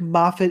 I think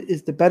Moffitt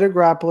is the better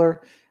grappler.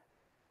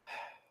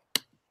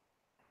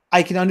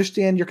 I can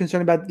understand your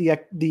concern about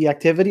the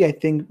activity. I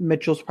think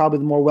Mitchell's probably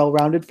the more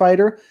well-rounded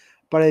fighter,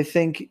 but I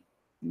think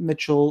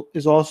Mitchell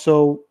is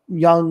also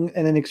young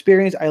and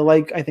inexperienced.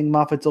 I think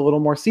Moffitt's a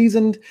little more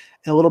seasoned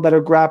and a little better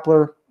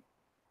grappler.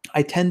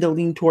 I tend to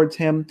lean towards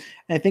him,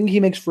 and I think he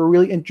makes for a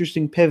really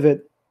interesting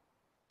pivot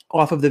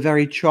off of the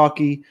very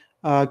chalky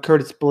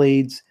Curtis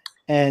Blades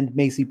and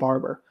Macy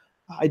Barber.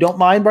 I don't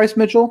mind Bryce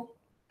Mitchell.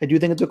 I do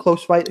think it's a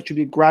close fight. It should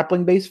be a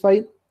grappling-based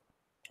fight,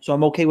 so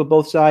I'm okay with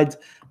both sides.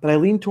 But I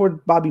lean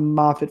toward Bobby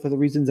Moffitt for the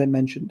reasons I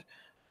mentioned.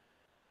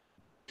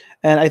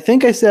 And I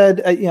think I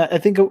said, I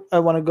think I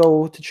want to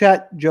go to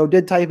chat. Joe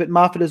did type it.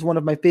 Moffitt is one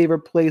of my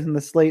favorite plays in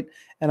the slate,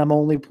 and I'm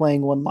only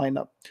playing one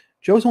lineup.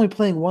 Joe's only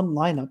playing one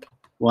lineup.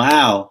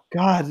 Wow.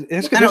 God,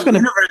 what kind of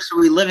universe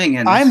are we living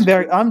in?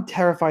 I'm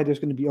terrified there's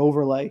going to be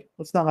overlay.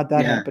 Let's not let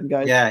that happen,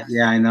 guys.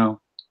 Yeah, I know.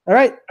 All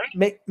right,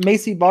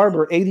 Macy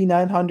Barber,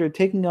 8,900,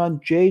 taking on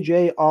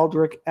JJ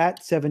Aldrich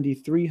at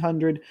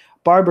 7,300.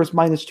 Barber's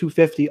minus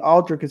 250.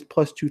 Aldrich is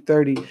plus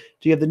 230. Do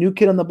you have the new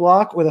kid on the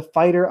block or the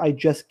fighter I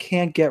just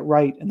can't get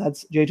right? And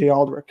that's JJ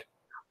Aldrich.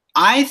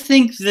 I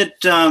think that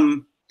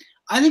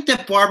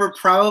Barber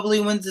probably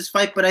wins this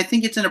fight, but I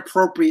think it's an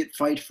appropriate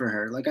fight for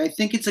her. Like, I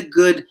think it's a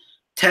good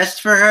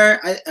test for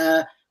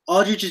her.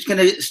 Aldrich is going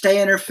to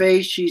stay in her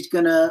face. She's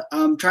going to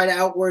try to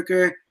outwork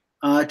her.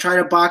 Try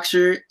to box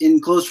her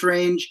in close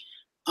range.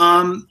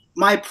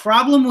 My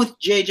problem with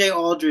JJ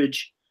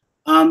Aldrich,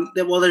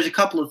 there's a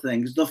couple of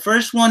things. The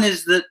first one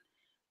is that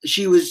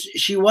she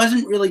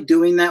wasn't really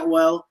doing that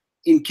well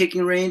in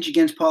kicking range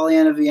against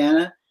Polyana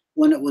Viana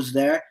when it was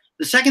there.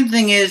 The second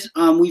thing is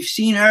we've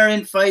seen her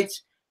in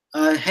fights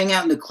hang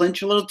out in the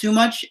clinch a little too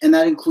much, and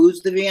that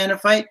includes the Viana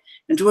fight.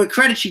 And to her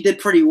credit, she did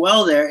pretty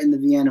well there in the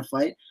Viana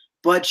fight,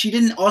 but she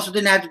didn't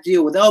have to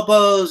deal with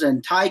elbows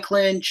and tie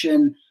clinch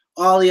and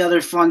all the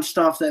other fun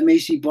stuff that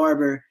Macy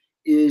Barber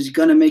is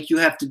going to make you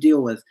have to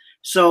deal with.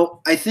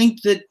 So I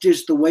think that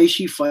just the way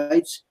she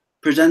fights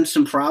presents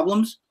some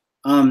problems.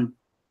 I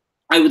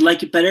would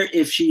like it better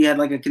if she had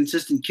like a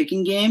consistent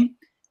kicking game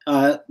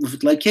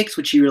with leg kicks,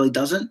 which she really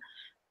doesn't.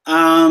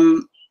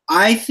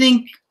 I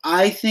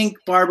think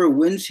Barber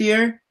wins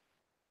here.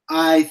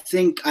 I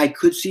think I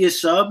could see a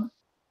sub.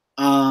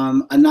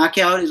 A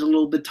knockout is a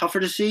little bit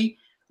tougher to see.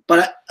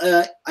 But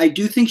I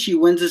do think she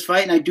wins this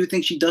fight, and I do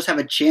think she does have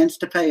a chance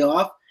to pay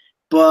off.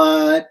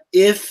 But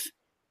if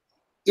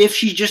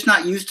she's just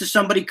not used to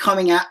somebody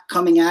coming at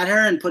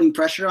her and putting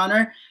pressure on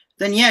her,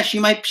 then yeah, she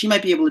might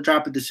be able to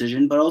drop a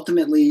decision. But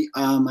ultimately,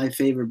 I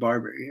favor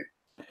Barber here.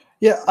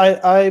 Yeah,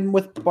 I'm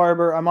with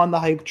Barber. I'm on the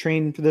hype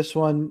train for this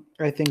one.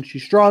 I think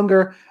she's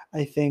stronger.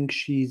 I think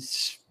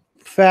she's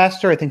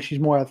faster. I think she's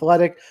more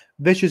athletic.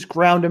 Vicious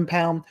ground and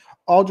pound.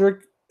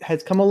 Aldrich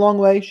has come a long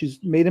way. She's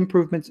made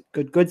improvements,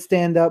 good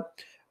stand up.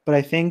 But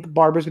I think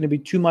Barbara's going to be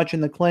too much in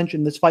the clinch,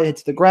 and this fight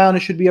hits the ground. It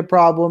should be a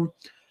problem.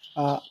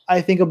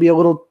 I think it'll be a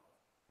little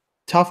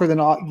tougher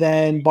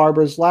than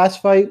Barbara's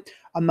last fight.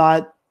 I'm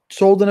not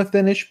sold on a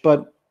finish,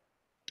 but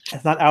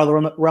it's not out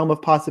of the realm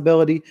of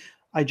possibility.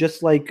 I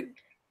just like,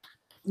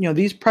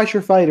 these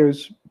pressure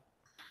fighters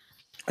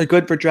are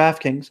good for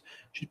DraftKings.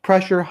 She's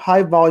pressure,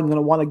 high volume, going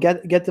to want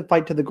to get the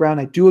fight to the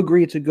ground. I do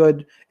agree it's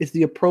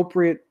the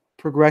appropriate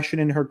progression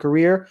in her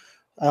career.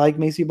 I like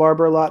Maycee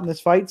Barber a lot in this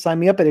fight. Sign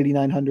me up at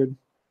 8,900.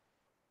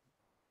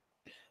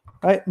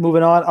 All right,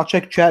 moving on. I'll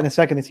check chat in a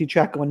second. I see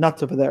chat going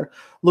nuts over there.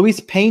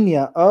 Luis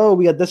Pena. Oh,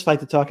 we got this fight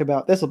to talk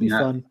about. This will be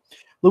fun.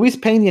 Luis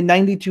Pena,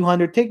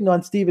 9,200, taking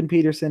on Steven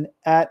Peterson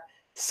at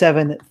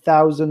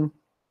 7,000.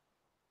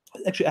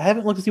 Actually, I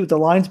haven't looked to see what the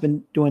line's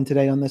been doing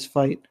today on this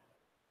fight.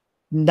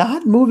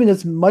 Not moving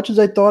as much as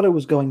I thought it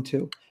was going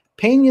to.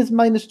 Pena's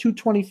minus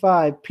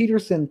 225.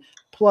 Peterson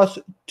plus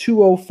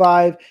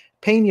 205.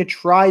 Pena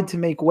tried to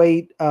make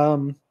weight,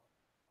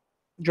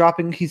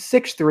 dropping. He's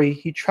 6'3".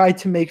 He tried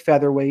to make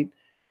featherweight.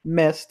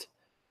 Missed.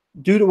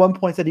 Dude at one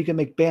point said he can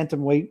make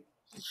bantamweight.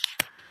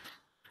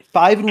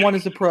 5-1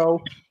 as a pro.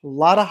 A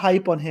lot of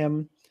hype on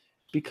him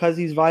because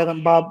he's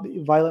Violent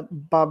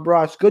Bob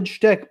Ross. Good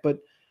shtick, but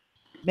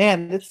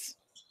man, it's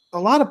a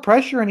lot of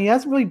pressure, and he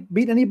hasn't really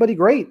beaten anybody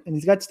great. And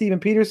he's got Steven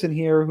Peterson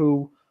here,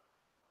 who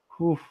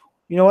you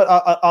know what?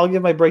 I'll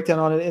give my breakdown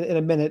on it in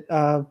a minute.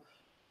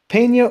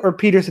 Pena or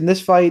Peterson?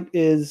 This fight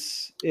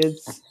is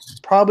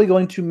probably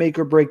going to make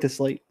or break the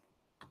slate.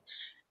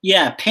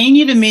 Yeah,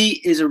 Pena to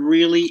me is a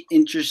really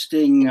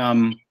interesting,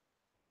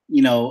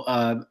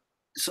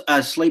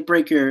 slate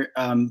breaker,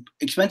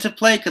 expensive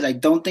play because I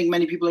don't think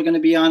many people are going to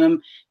be on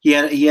him. He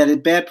had a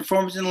bad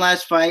performance in the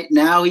last fight.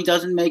 Now he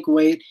doesn't make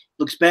weight.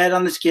 Looks bad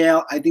on the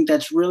scale. I think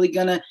that's really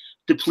going to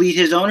deplete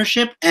his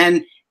ownership,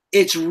 and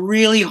it's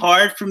really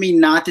hard for me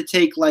not to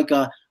take like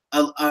a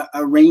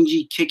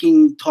rangy,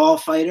 kicking, tall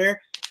fighter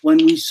when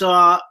we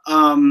saw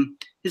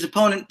his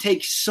opponent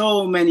take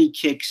so many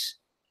kicks.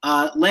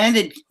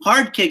 Landed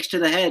hard kicks to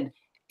the head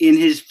in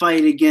his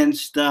fight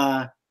against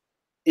Matt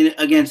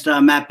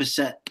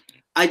Bessette.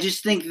 I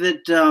just think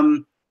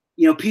that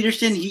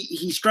Peterson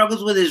he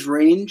struggles with his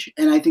range,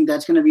 and I think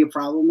that's going to be a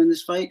problem in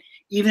this fight.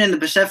 Even in the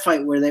Bessette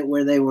fight where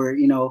they were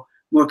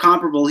more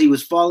comparable, he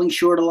was falling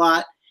short a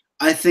lot.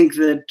 I think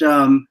that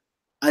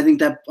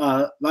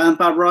Violent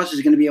Bob Ross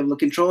is going to be able to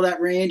control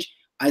that range.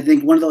 I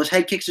think one of those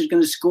head kicks is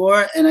going to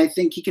score, and I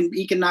think he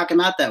can knock him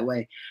out that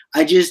way.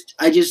 I just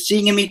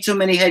seeing him eat so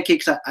many head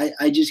kicks,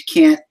 I just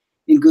can't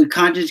in good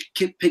conscience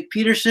pick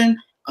Peterson.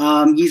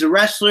 He's a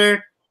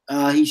wrestler.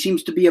 He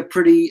seems to be a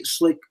pretty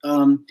slick,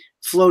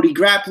 floaty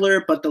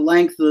grappler, but the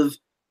length of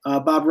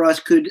Bob Ross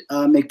could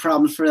make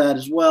problems for that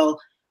as well.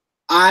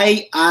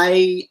 I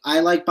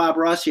like Bob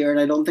Ross here, and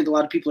I don't think a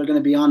lot of people are going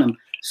to be on him.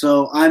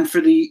 So I'm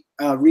for the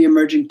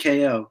reemergent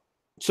KO.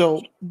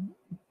 So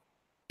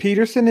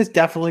Peterson is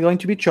definitely going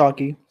to be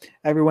chalky.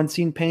 Everyone's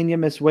seen Pena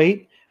miss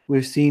weight.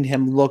 We've seen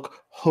him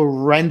look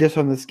horrendous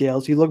on the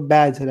scales. He looked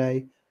bad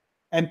today.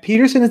 And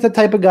Peterson is the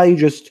type of guy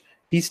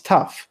he's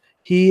tough.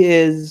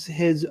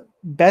 His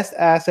best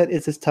asset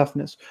is his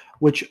toughness,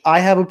 which I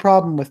have a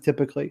problem with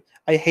typically.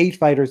 I hate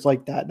fighters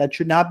like that. That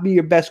should not be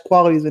your best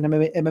quality as an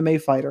MMA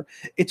fighter.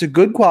 It's a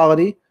good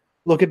quality.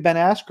 Look at Ben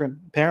Askren.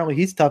 Apparently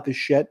he's tough as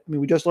shit. I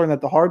mean, we just learned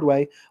that the hard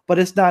way, but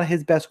it's not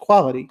his best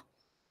quality.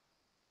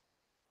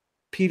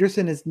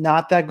 Peterson is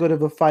not that good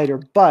of a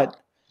fighter, but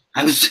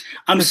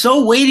I'm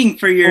so waiting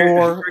for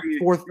your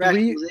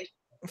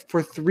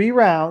for three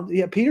rounds.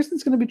 Yeah,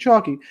 Peterson's going to be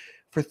chalky.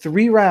 For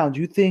 3 rounds,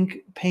 you think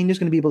Pena's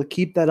going to be able to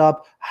keep that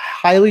up,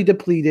 highly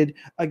depleted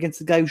against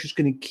the guy who's just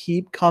going to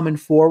keep coming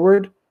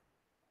forward?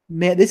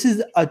 Man, this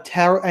is a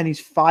terror, and he's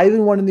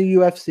 5-1 in the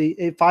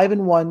UFC,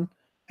 5-1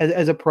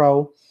 as a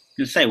pro.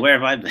 You say, where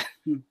have I been?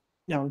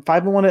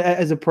 5-1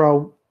 as a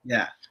pro.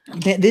 Yeah,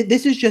 man,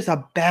 this is just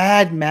a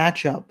bad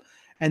matchup.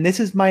 And this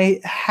is my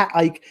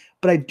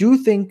but I do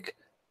think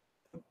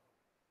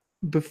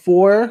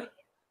before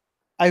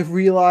I've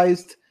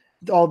realized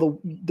all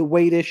the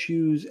weight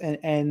issues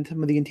and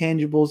some of the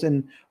intangibles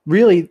and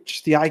really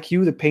just the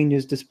IQ that Pena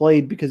has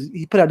displayed, because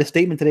he put out a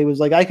statement today,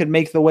 was like, I could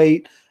make the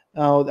weight.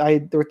 There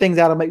were things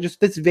out of my, just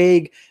this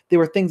vague, there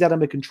were things out of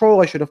my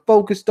control I should have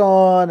focused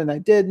on and I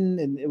didn't,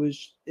 and it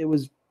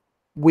was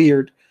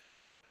weird.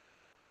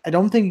 I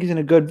don't think he's in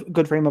a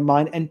good frame of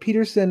mind. And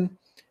Peterson,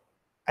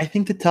 I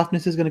think the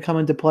toughness is going to come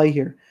into play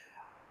here.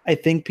 I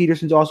think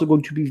Peterson's also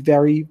going to be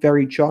very,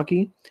 very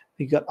chalky.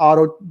 You got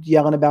Otto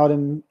yelling about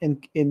him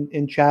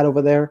in chat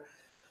over there.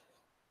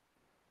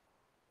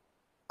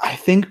 I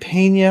think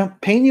Pena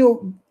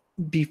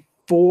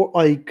before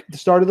the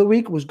start of the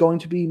week was going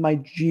to be my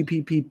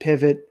GPP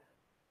pivot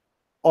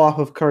off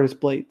of Curtis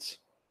Blades.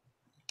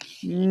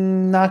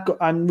 It's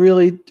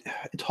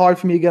hard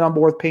for me to get on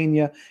board with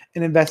Pena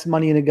and invest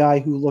money in a guy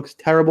who looks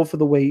terrible for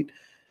the weight.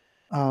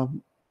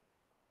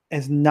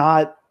 Has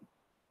not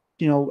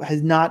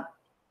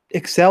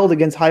excelled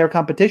against higher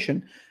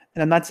competition.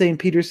 And I'm not saying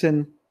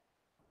Peterson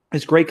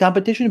It's great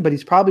competition, but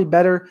he's probably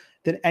better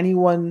than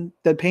anyone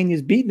that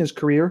Pena's beaten in his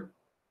career.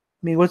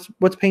 I mean,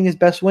 what's Pena's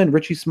best win?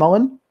 Richie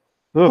Smullen?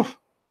 Ugh.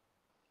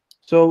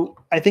 So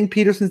I think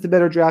Peterson's the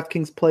better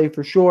DraftKings play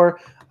for sure.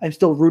 I'm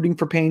still rooting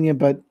for Pena,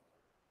 but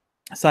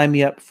sign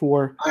me up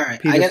for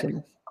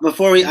Peterson.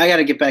 I got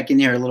to get back in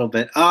here a little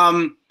bit.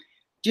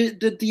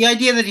 The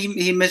idea that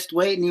he missed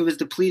weight and he was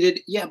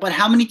depleted, yeah, but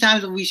how many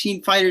times have we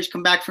seen fighters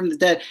come back from the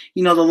dead?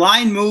 The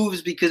line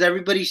moves because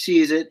everybody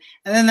sees it,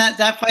 and then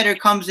that fighter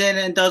comes in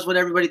and does what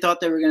everybody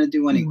thought they were going to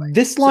do anyway.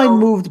 This line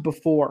moved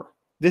before.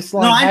 This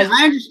line,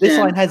 I understand. This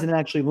line hasn't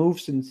actually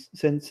moved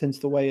since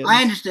the way.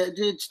 I understand.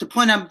 It's the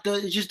point.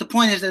 The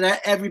point is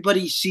that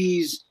everybody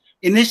sees.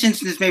 In this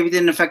instance, maybe it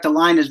didn't affect the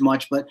line as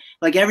much, but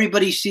like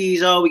everybody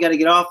sees, we got to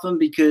get off him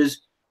because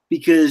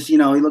he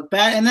looked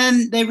bad, and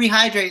then they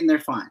rehydrate and they're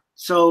fine.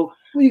 So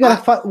you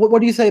got what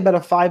do you say about a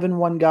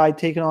 5-1 guy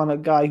taking on a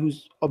guy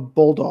who's a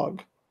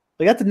bulldog?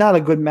 Like that's not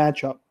a good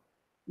matchup.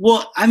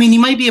 Well, I mean, he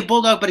might be a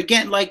bulldog, but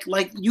again, like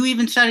you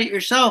even said it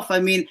yourself. I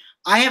mean,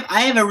 I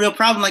have a real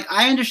problem. Like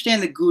I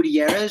understand the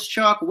Gutierrez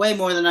chalk way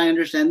more than I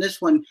understand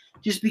this one,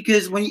 just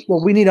because we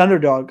need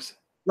underdogs.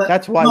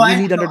 That's why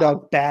we need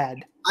underdogs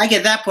bad. I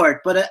get that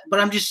part, but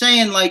I'm just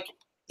saying, like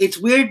it's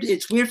weird.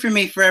 It's weird for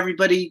me for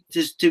everybody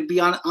to be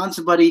on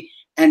somebody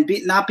and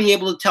not be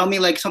able to tell me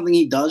like something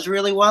he does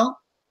really well.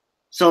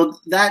 So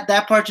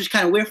that part's just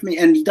kind of weird for me.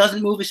 And he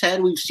doesn't move his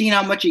head. We've seen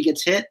how much he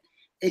gets hit.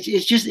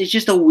 It's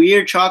just a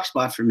weird chalk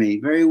spot for me.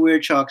 Very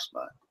weird chalk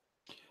spot.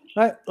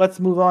 All right, let's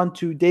move on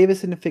to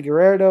Davison and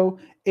Figueiredo,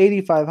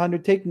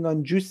 8,500, taking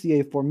on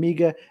Jussier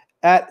Formiga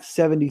at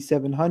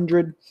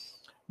 7,700.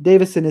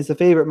 Davison is the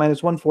favorite,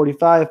 minus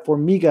 145.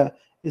 Formiga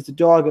is the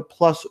dog at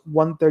plus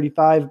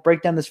 135.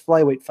 Break down this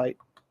flyweight fight.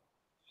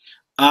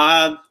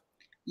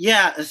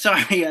 Yeah,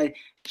 sorry.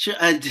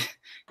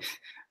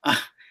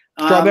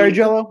 Strawberry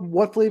Jello?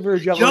 What flavor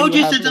of Jello? Joe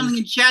just said something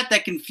in chat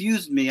that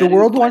confused me. The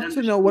world wants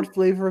to know what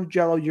flavor of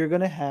Jello you're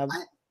gonna have.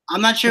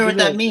 I'm not sure what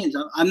that means.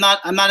 I'm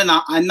not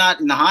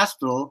in the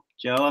hospital,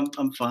 Joe.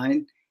 I'm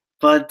fine.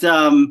 But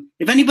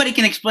if anybody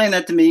can explain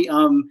that to me,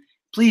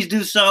 please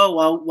do so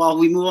while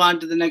we move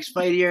on to the next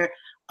fight here.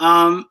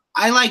 I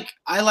like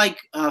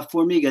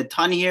Formiga a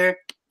ton here.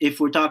 If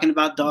we're talking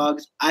about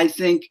dogs, I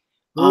think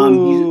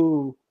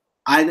here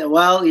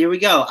we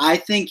go. I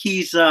think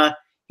he's a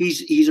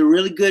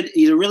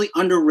really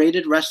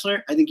underrated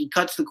wrestler. I think he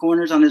cuts the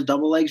corners on his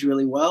double legs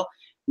really well.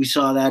 We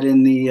saw that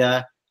in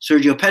the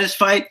Sergio Pettis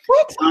fight.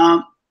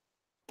 What?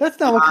 That's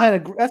not what kind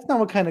of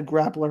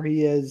grappler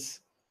he is.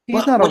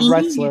 He's not a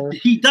wrestler.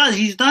 He does.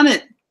 He's done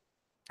it.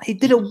 He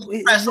did it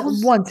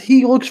once.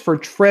 He looks for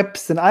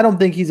trips, and I don't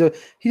think he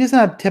doesn't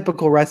have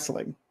typical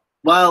wrestling.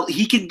 Well,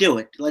 he can do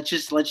it. Let's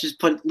just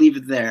leave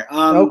it there.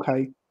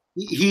 Okay.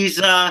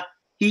 I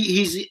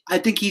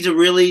think he's a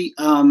really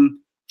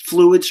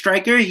fluid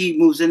striker. He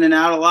moves in and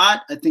out a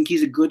lot. I think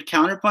he's a good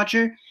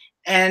counterpuncher.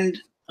 And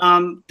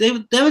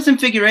Davison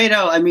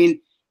Figueiredo, I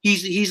mean,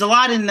 he's a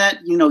lot in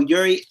that,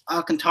 Yuri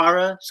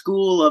Alcantara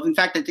school of, in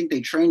fact, I think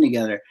they train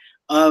together,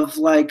 of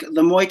like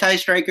the Muay Thai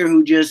striker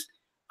who just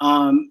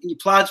he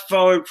plods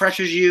forward,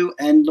 pressures you,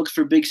 and looks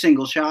for big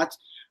single shots.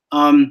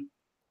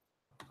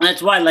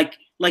 That's why, like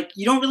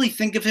you don't really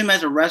think of him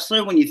as a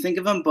wrestler when you think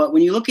of him, but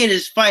when you look at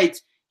his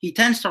fights, he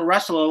tends to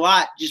wrestle a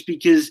lot just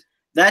because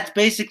that's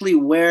basically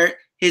where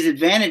his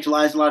advantage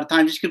lies a lot of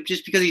times,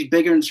 just because he's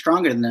bigger and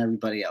stronger than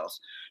everybody else.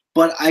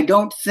 But I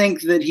don't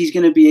think that he's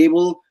going to be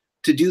able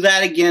to do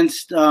that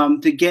against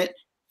to get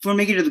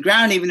Formiga to the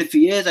ground. Even if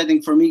he is, I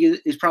think Formiga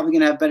is probably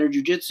going to have better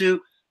jiu-jitsu.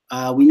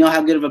 We know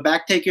how good of a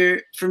back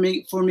taker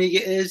Formiga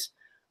is.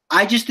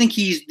 I just think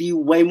he's the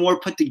way more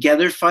put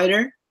together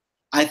fighter.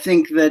 I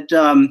think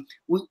that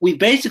we've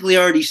basically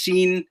already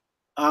seen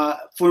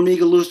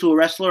Formiga lose to a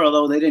wrestler,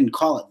 although they didn't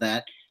call it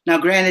that. Now,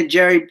 granted,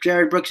 Jared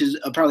Brooks is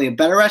probably a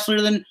better wrestler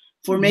than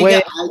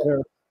Formiga.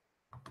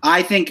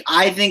 I think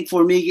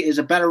Formiga is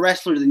a better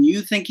wrestler than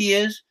you think he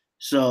is.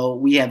 So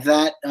we have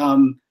that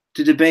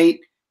to debate.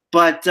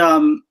 But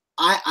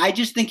I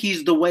just think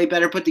he's the way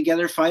better put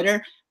together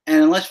fighter.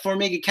 And unless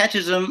Formiga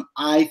catches him,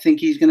 I think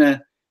he's going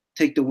to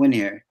take the win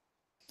here.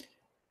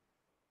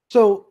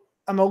 So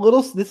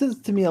this is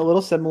to me a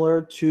little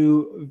similar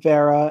to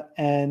Vera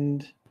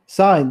and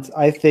Sainz.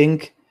 I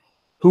think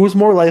who's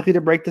more likely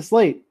to break the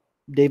slate?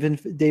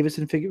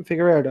 Davison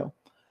Figueiredo.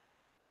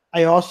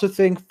 I also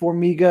think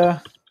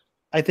Formiga,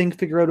 I think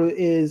Figueiredo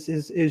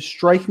is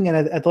striking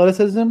and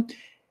athleticism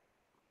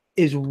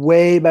is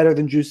way better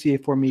than Jussier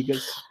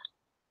Formiga's.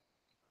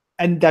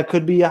 And that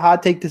could be a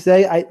hot take to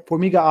say.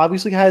 Formiga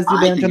obviously has the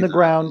advantage on the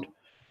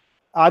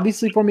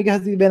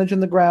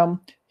ground.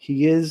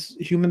 He is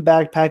human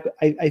backpack.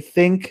 I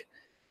think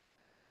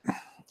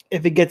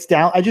if it gets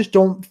down, I just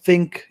don't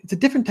think it's a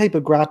different type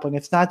of grappling.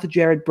 It's not the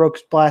Jared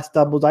Brooks blast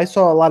doubles. I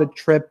saw a lot of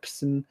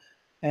trips and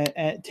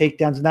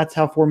takedowns, and that's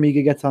how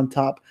Formiga gets on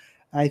top.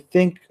 I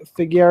think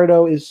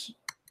Figueiredo is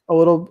a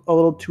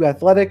little too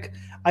athletic.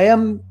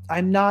 I'm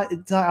not.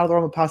 It's not out of the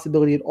realm of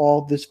possibility at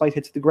all. This fight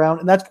hits the ground,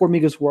 and that's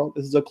Formiga's world.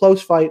 This is a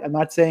close fight. I'm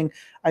not saying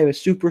I have a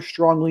super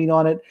strong lean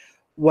on it.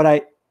 What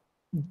I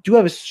do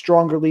have a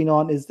stronger lean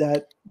on is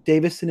that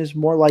Davison is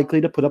more likely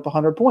to put up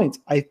 100 points.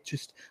 I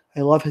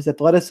love his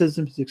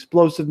athleticism, his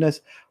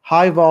explosiveness,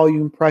 high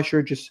volume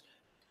pressure. Just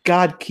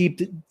God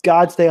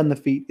stay on the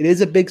feet. It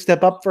is a big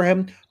step up for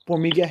him.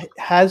 Formiga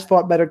has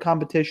fought better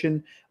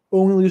competition,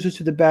 only loses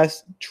to the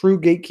best, true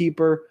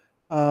gatekeeper,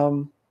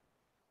 a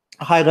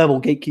high level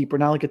gatekeeper,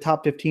 not like a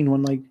top 15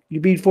 one. Like you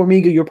beat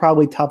Formiga, you're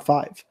probably top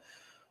 5.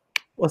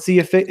 Let's see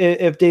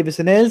if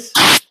Davison is.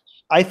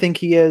 I think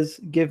he is.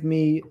 Give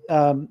me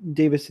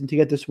Davison to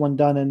get this one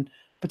done and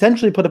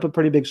potentially put up a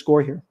pretty big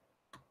score here.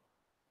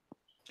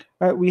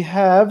 All right, we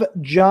have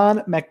John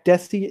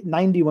Makdessi,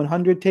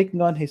 9,100,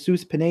 taking on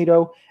Jesus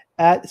Pinedo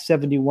at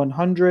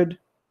 7,100.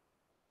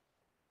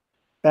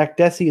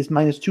 Makdessi is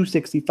minus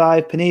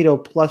 265. Pinedo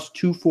plus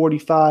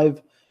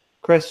 245.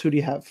 Chris, who do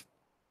you have?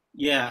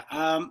 Yeah,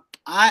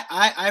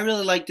 I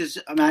really like this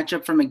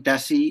matchup for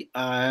Makdessi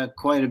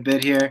quite a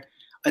bit here.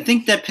 I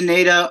think that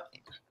Pinedo.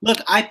 Look,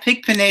 I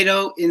picked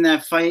Pinedo in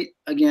that fight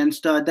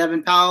against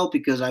Devin Powell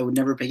because I would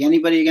never pick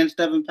anybody against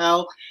Devin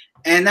Powell.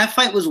 And that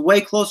fight was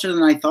way closer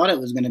than I thought it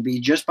was going to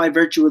be, just by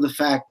virtue of the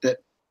fact that,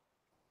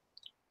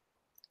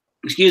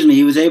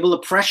 he was able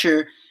to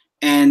pressure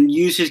and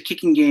use his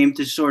kicking game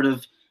to sort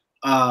of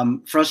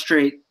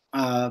frustrate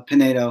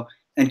Pinedo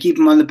and keep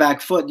him on the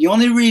back foot. The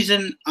only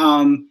reason,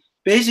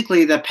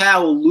 basically, that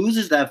Powell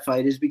loses that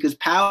fight is because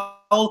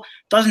Powell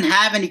doesn't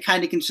have any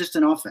kind of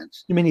consistent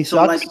offense. You mean he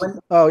sucks?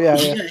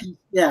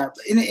 Yeah.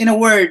 In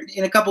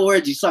a couple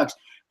words, he sucks.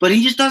 But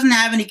he just doesn't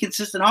have any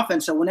consistent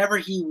offense. So whenever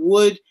he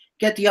would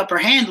get the upper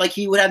hand, like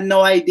he would have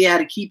no idea how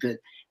to keep it.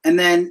 And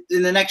then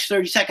in the next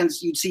 30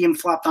 seconds, you'd see him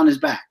flopped on his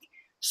back.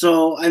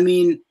 So, I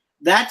mean,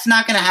 that's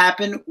not going to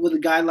happen with a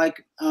guy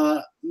like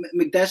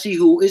Makdessi,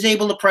 who is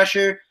able to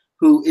pressure,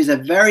 who is a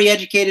very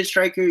educated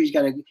striker. He's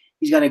got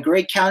a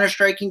great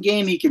counter-striking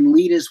game. He can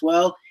lead as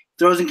well.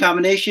 Throws in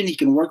combination. He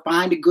can work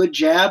behind a good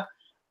jab.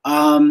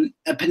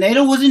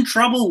 Pinedo was in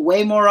trouble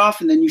way more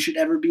often than you should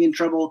ever be in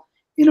trouble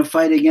in a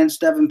fight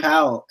against Devin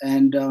Powell.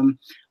 And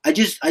I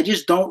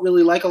just don't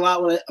really like a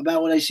lot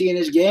about what I see in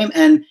his game.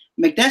 And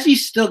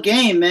Makdessi's still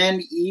game,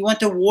 man. He went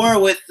to war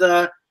with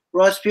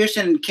Ross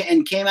Pearson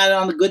and came out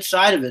on the good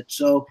side of it.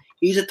 So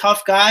he's a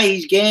tough guy.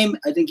 He's game.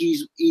 I think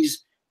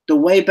he's the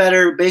way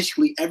better,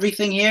 basically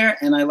everything here,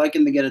 and I like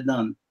him to get it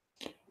done.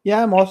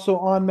 Yeah, I'm also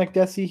on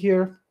Makdessi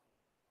here.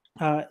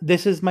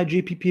 This is my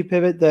GPP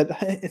pivot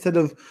that instead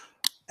of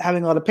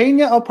having a lot of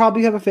Pena, I'll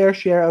probably have a fair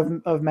share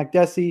of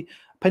Makdessi.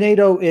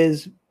 Pinedo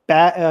is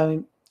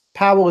bad.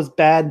 Powell is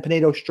bad, and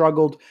Pinedo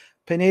struggled.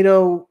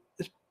 Pinedo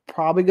is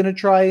probably going to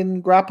try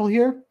and grapple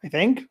here, I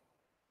think.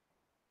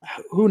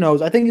 Who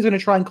knows? I think he's going to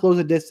try and close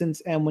the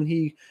distance,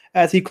 and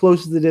as he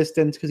closes the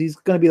distance, because he's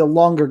going to be the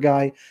longer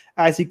guy,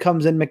 as he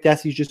comes in,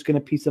 Makdessi's just going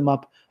to piece him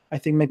up. I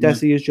think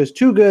Makdessi is just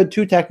too good,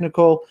 too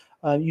technical.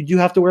 You do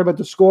have to worry about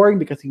the scoring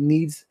because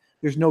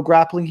there's no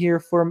grappling here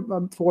for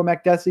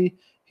Makdessi.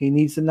 He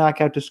needs to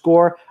knock out to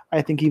score.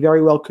 I think he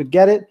very well could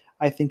get it.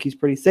 I think he's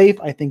pretty safe.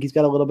 I think he's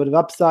got a little bit of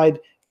upside.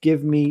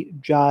 Give me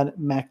John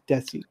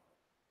Makdessi.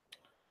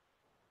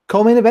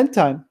 Co-main event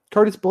time.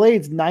 Curtis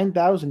Blaydes,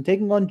 9,000,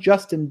 taking on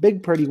Justin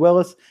Big Purdy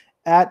Willis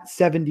at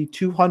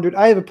 7,200.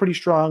 I have a pretty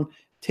strong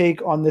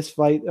take on this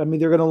fight. I mean,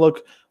 they're going to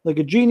look like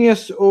a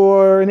genius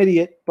or an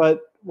idiot,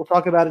 but we'll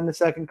talk about it in a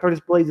second.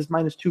 Curtis Blaydes is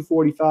minus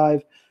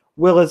 245.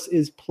 Willis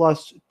is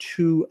plus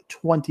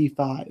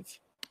 225.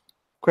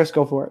 Chris,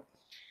 go for it.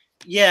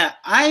 Yeah,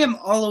 I am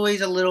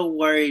always a little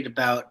worried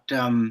about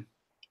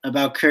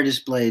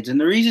Curtis Blaydes, and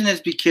the reason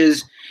is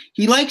because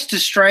he likes to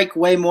strike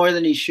way more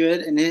than he should,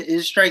 and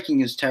his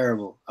striking is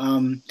terrible.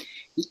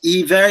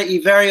 He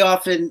very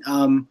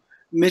often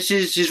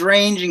misses his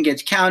range and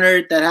gets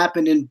countered. That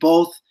happened in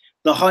both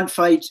the Hunt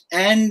fights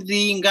and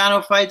the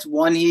Ngannou fights.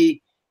 One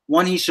he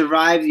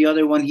survived, the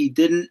other one he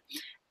didn't.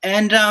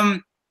 And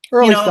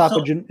early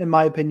stoppage, in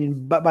my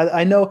opinion, but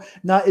I know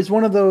not is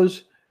one of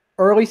those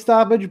early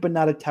stoppage, but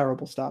not a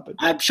terrible stoppage.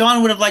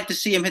 Sean would have liked to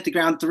see him hit the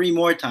ground 3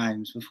 more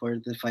times before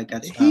the fight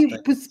got stopped. He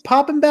was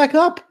popping back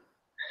up.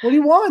 What do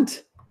you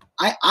want?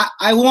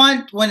 I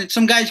want, when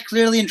some guy's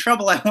clearly in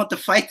trouble, I want the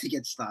fight to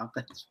get stopped.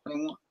 That's what I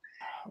want.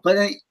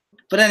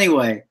 But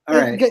anyway, all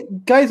right.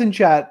 Guys in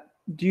chat,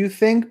 do you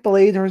think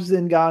Blaydes versus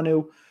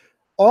Ngannou?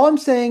 All I'm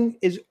saying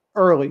is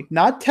early,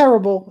 not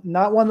terrible,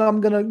 not one that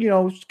I'm gonna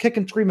kick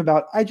and scream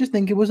about. I just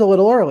think it was a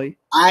little early.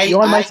 You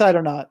on my side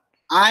or not?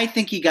 I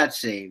think he got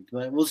saved,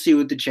 but we'll see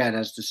what the chat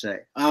has to say.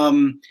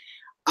 I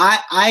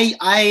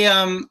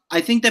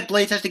think that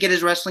Blaydes has to get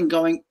his wrestling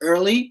going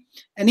early,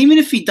 and even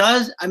if he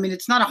does, I mean,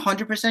 it's not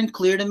 100%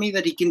 clear to me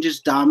that he can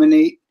just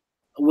dominate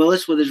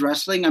Willis with his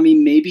wrestling. I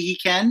mean, maybe he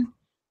can,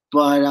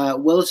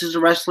 but Willis is a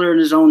wrestler in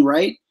his own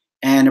right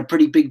and a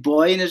pretty big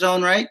boy in his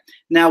own right.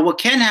 Now, what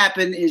can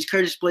happen is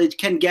Curtis Blaydes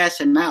can gas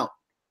him out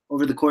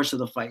over the course of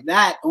the fight.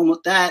 That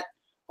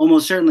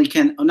almost certainly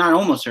can, not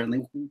almost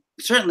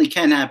certainly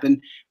can happen.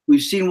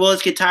 We've seen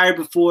Willis get tired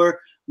before.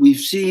 We've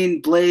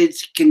seen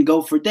Blaydes can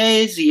go for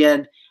days. He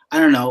had,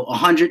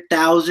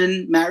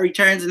 100,000 mat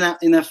returns in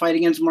that fight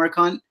against Mark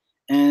Hunt.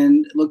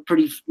 and looked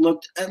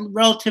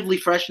relatively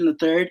fresh in the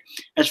third,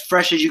 as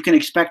fresh as you can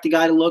expect a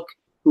guy to look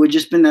who had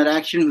just been that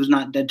action, who's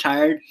not dead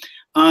tired.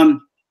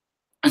 And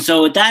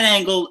so at that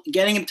angle,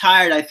 getting him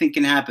tired, I think,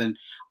 can happen.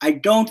 I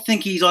don't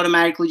think he's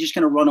automatically just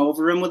going to run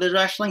over him with his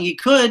wrestling. He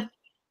could,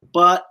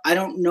 but I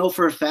don't know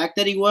for a fact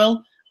that he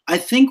will. I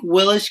think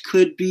Willis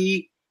could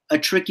be a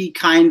tricky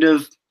kind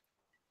of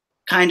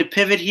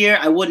pivot here.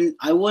 I wouldn't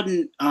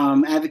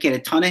advocate a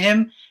ton of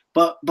him,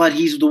 but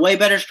he's the way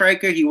better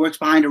striker. He works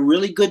behind a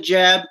really good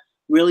jab,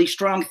 really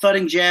strong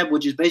thudding jab,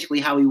 which is basically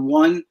how he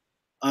won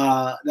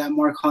that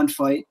Mark Hunt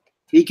fight.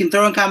 He can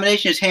throw in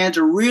combination. His hands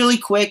are really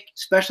quick,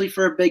 especially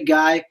for a big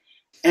guy.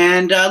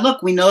 And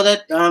look, we know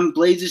that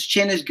Blades'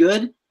 chin is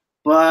good,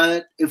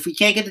 but if we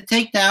can't get the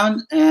takedown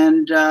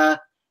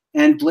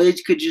and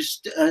Blades could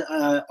just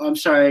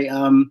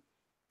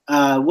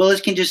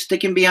Willis can just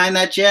stick him behind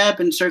that jab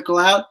and circle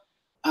out,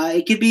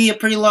 it could be a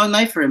pretty long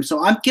night for him.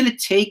 So I'm going to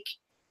take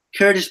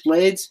Curtis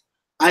Blades.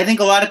 I think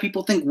a lot of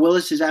people think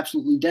Willis is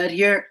absolutely dead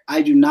here.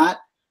 I do not.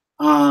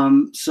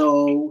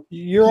 So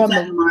you're keep on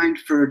that in mind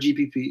for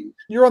GPP.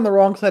 You're on the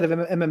wrong side of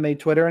MMA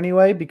Twitter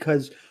anyway,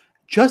 because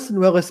Justin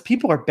Willis,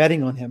 people are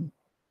betting on him.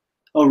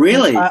 Oh,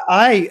 really?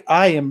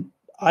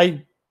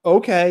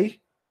 Okay.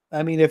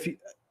 I mean,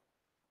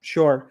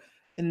 sure.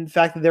 In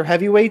fact, that they're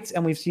heavyweights,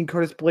 and we've seen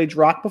Curtis Blades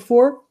rock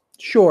before.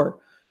 Sure.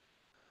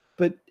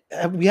 But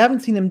we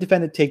haven't seen him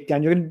defend a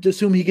takedown. You're going to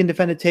assume he can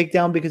defend a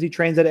takedown because he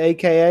trains at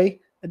AKA?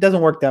 It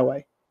doesn't work that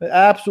way. It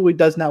absolutely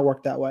does not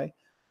work that way.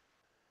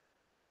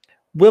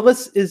 Otto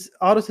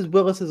says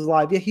Willis is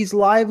live. Yeah, he's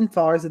live in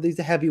far as that he's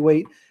a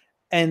heavyweight,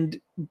 and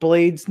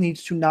Blades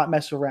needs to not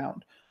mess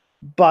around.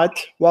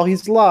 But while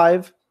he's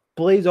live,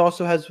 Blades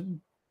also has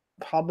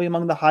probably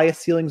among the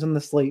highest ceilings on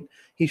the slate.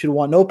 He should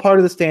want no part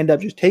of the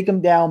stand-up. Just take him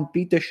down,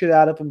 beat the shit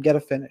out of him, get a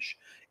finish.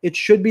 It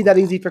should be that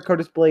easy for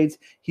Curtis Blades.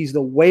 He's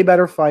the way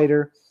better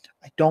fighter.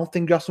 I don't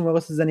think Justin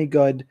Willis is any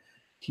good.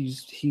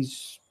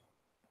 He's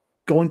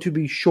going to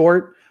be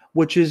short,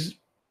 which is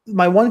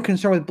my one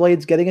concern with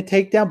Blades getting a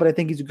takedown, but I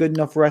think he's a good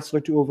enough wrestler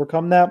to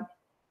overcome that,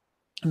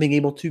 being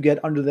able to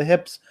get under the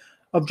hips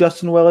of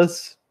Justin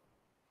Willis.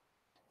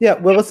 Yeah,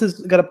 Willis has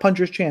got a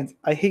puncher's chance.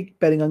 I hate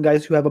betting on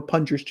guys who have a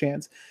puncher's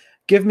chance.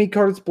 Give me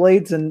Curtis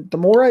Blades, and the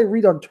more I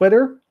read on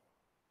Twitter,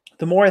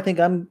 the more I think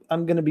I'm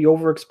going to be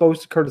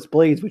overexposed to Curtis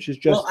Blades, which is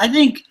just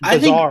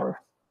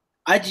bizarre.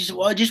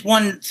 Just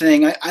one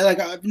thing.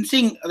 I've been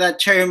seeing that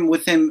term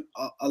with him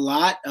a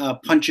lot.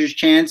 Puncher's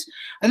chance.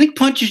 I think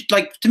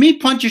to me,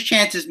 puncher's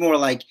chance is more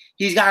like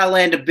he's got to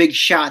land a big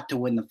shot to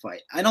win the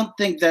fight. I don't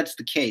think that's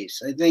the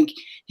case. I think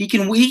he's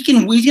going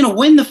to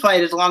win the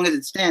fight as long as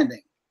it's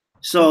standing.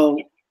 So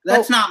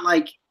that's not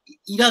like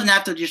he doesn't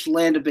have to just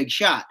land a big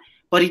shot,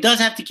 but he does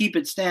have to keep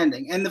it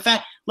standing. And the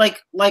fact,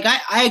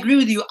 I agree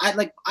with you.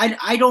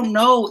 I don't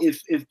know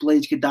if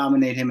Blades could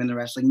dominate him in the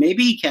wrestling.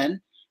 Maybe he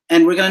can.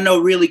 And we're going to know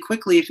really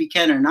quickly if he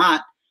can or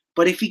not.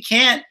 But if he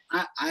can't,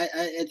 I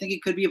think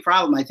it could be a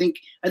problem. I think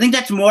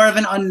that's more of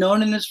an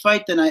unknown in this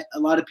fight than a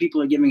lot of people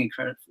are giving it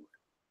credit for.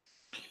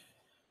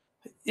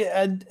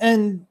 Yeah,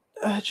 and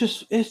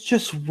it's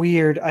just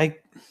weird.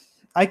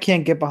 I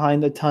can't get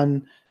behind a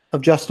ton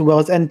of Justin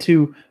Willis. And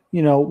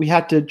we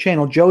had to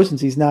channel Joe since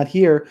he's not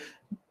here.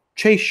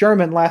 Chase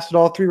Sherman lasted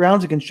all 3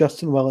 rounds against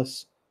Justin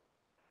Willis.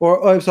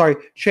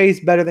 Chase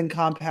better than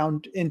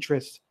compound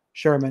interest.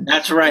 Sherman.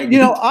 That's right.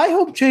 I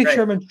hope Chase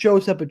Sherman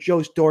shows up at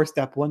Joe's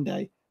doorstep one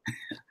day.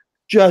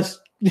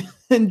 just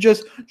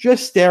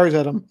stares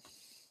at him.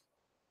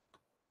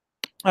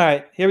 All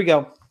right, here we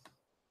go.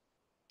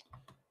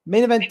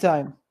 Main event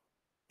time.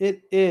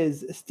 It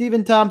is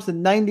Stephen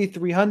Thompson,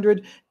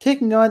 9,300,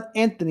 taking on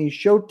Anthony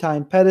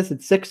Showtime Pettis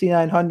at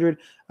 6,900,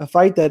 a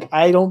fight that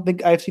I don't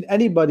think I've seen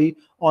anybody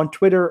on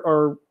Twitter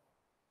or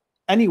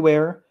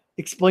anywhere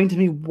explain to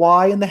me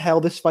why in the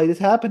hell this fight is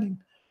happening.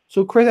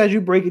 So, Chris, as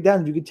you break it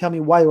down, if you could tell me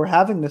why we're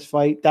having this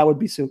fight, that would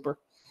be super.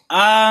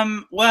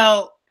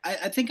 Well,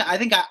 I think I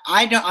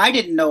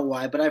didn't know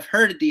why, but I've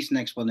heard a decent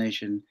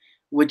explanation,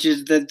 which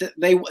is that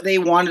they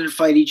wanted to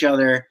fight each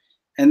other,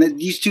 and that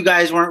these two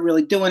guys weren't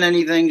really doing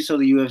anything, so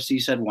the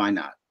UFC said, why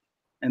not?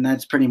 And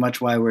that's pretty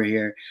much why we're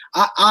here.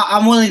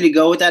 I'm willing to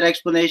go with that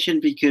explanation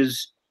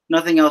because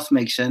nothing else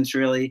makes sense,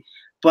 really.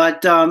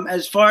 But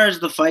as far as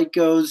the fight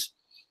goes,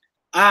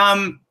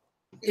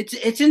 it's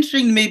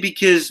interesting to me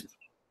because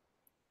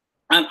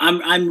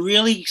I'm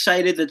really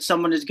excited that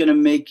someone is going to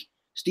make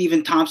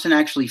Stephen Thompson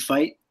actually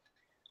fight.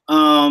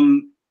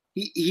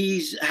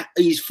 He's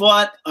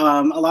fought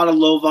a lot of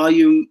low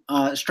volume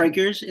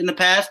strikers in the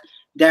past.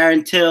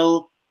 Darren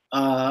Till,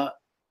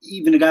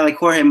 even a guy like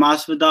Jorge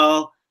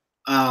Masvidal,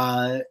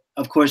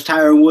 of course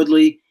Tyron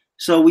Woodley.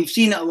 So we've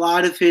seen a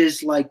lot of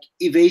his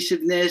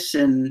evasiveness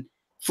and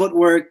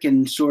footwork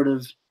and sort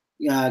of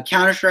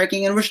counter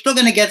striking, and we're still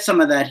going to get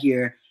some of that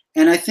here.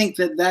 And I think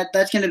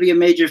that's going to be a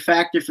major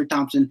factor for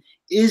Thompson,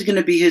 is going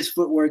to be his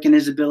footwork and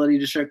his ability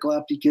to circle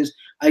up, because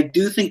I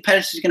do think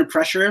Pettis is going to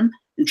pressure him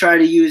and try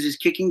to use his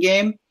kicking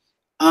game.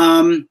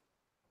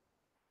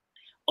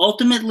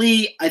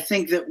 Ultimately, I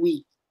think that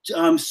we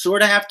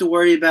sort of have to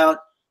worry about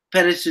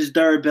Pettis'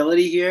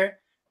 durability here.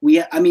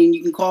 You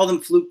can call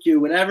them fluky or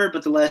whatever,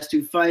 but the last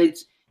 2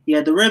 fights, he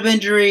had the rib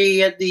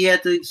injury, he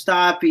had to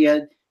stop,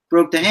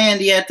 broke the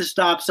hand, he had to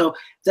stop. So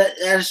that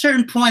at a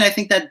certain point, I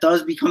think that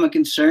does become a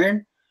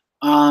concern.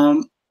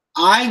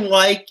 I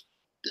like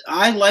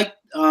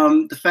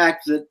the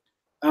fact that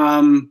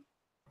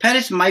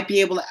Pettis might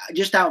be able to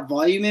just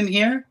out-volume him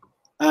here.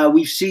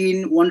 We've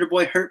seen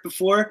Wonderboy hurt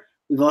before.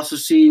 We've also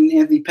seen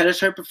Anthony Pettis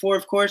hurt before,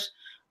 of course.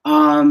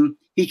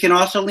 He can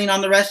also lean on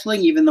the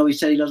wrestling, even though he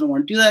said he doesn't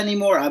want to do that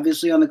anymore.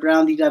 Obviously, on the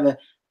ground, he'd have a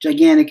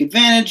gigantic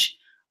advantage.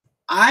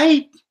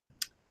 I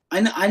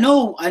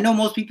know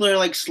most people are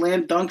like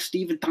slam dunk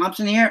Stephen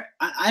Thompson here.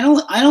 I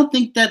don't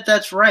think that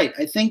that's right.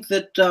 I think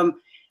that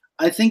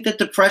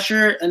the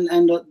pressure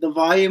and the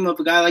volume of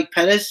a guy like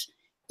Pettis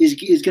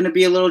is going to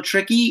be a little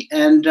tricky.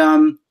 And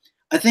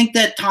I think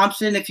that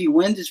Thompson, if he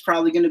wins, is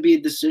probably going to be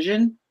a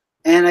decision.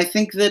 And I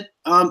think that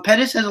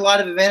Pettis has a lot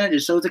of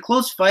advantages. So it's a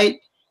close fight.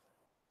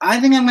 I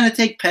think I'm going to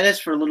take Pettis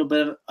for a little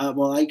bit of,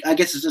 I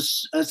guess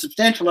it's a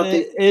substantial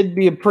update. It'd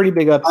be a pretty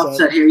big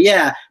upset here,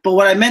 yeah. But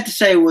what I meant to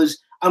say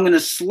was I'm going to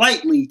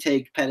slightly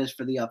take Pettis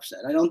for the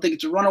upset. I don't think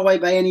it's a runaway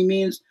by any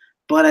means,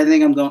 but I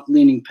think I'm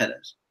leaning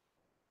Pettis.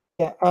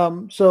 Yeah.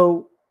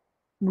 So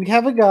we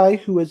have a guy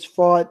who has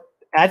fought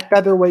at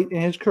featherweight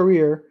in his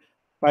career,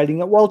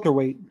 fighting at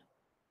welterweight.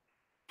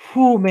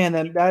 Oh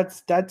man,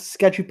 that's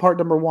sketchy part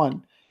number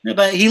 1. Yeah,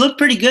 but he looked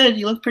pretty good.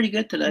 He looked pretty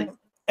good today.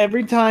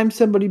 Every time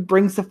somebody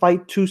brings the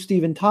fight to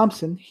Stephen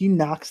Thompson, he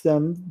knocks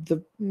them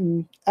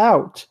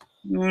out.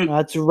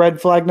 That's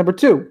red flag number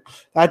 2.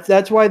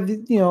 That's why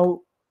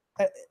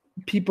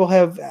people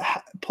have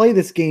played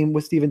this game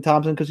with Stephen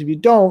Thompson, because if you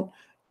don't,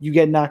 you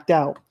get knocked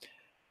out.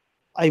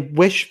 I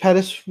wish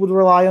Pettis would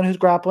rely on his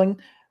grappling.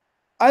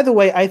 Either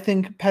way, I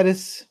think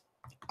Pettis,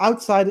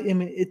 outside of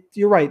him,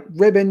 you're right,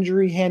 rib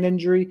injury, hand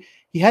injury.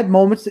 He had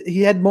moments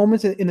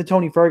in the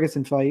Tony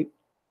Ferguson fight.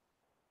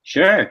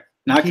 Sure.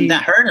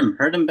 That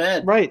hurt him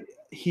bad. Right.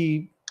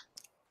 He's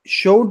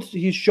shown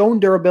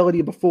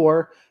durability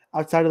before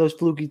outside of those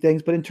fluky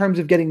things, but in terms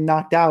of getting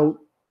knocked out,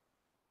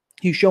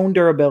 he's shown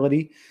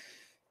durability.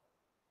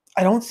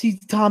 I don't see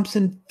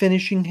Thompson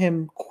finishing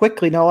him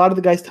quickly. Now, a lot of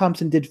the guys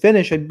Thompson did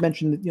finish, I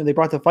mentioned that, they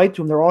brought the fight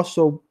to him. They're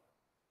also,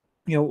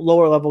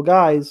 lower level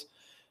guys.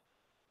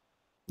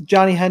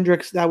 Johnny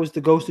Hendricks, that was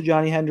the ghost of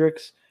Johnny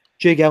Hendricks.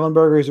 Jake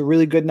Ellenberger is a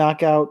really good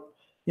knockout.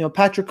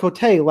 Patrick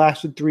Cote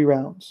lasted 3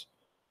 rounds.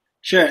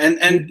 Sure, and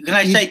can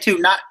I say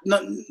too,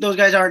 those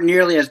guys aren't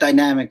nearly as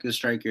dynamic as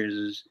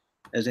strikers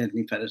as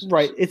Anthony Pettis.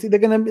 Right, it's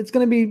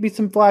gonna be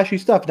some flashy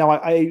stuff. Now,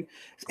 it's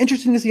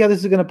interesting to see how this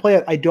is gonna play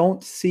out. I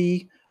don't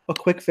see a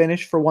quick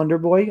finish for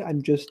Wonderboy.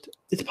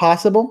 It's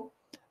possible.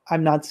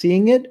 I'm not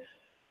seeing it.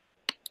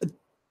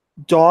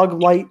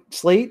 Dog light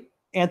slate,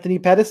 Anthony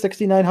Pettis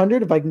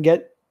 6,900. If I can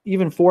get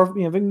even 5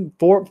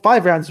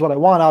 rounds is what I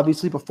want,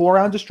 obviously, but 4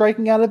 rounds of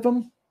striking out of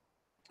him.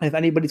 If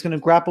anybody's going to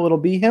grapple, it'll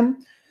be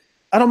him.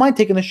 I don't mind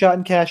taking a shot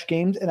in cash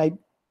games, and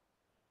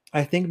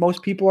I think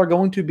most people are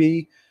going to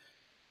be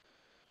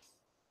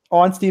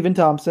on Stephen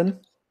Thompson.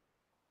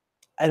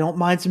 I don't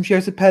mind some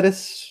shares of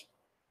Pettis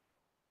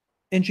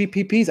in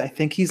GPPs. I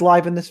think he's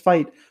live in this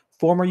fight.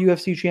 Former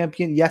UFC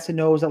champion. Yes, I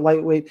know he's at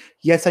lightweight.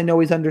 Yes, I know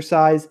he's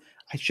undersized.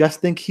 I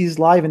just think he's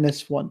live in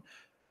this one.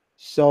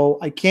 So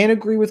I can't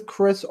agree with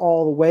Chris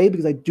all the way,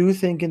 because I do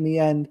think in the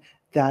end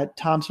that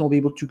Thompson will be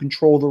able to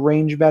control the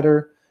range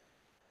better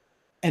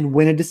and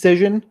win a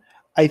decision.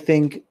 I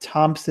think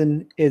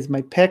Thompson is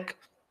my pick,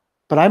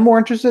 but I'm more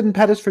interested in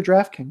Pettis for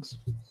DraftKings.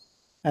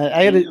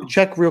 I got to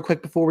check real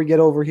quick before we get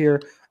over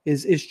here.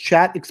 Is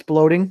chat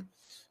exploding?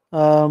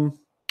 No,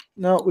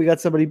 we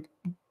got somebody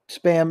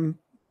spamming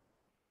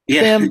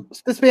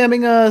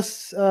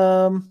us.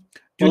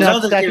 Do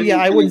not stack. Yeah,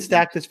 I wouldn't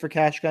stack this for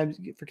cash games.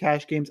 For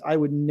cash games, I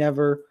would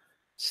never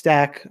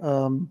stack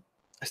a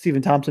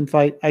Stephen Thompson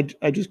fight.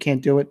 I just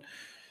can't do it.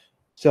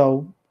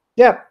 So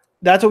yeah.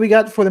 That's what we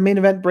got for the main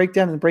event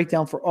breakdown and the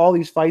breakdown for all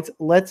these fights.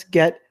 Let's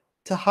get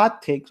to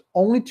hot takes.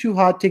 Only 2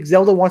 hot takes.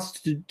 Zelda wants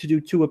to do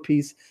 2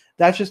 apiece.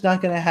 That's just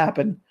not going to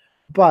happen.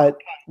 But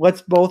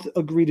let's both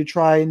agree to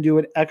try and do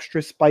an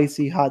extra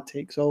spicy hot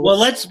take. So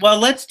let's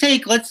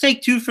take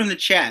 2 from the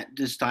chat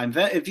this time.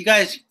 If you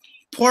guys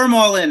pour them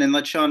all in and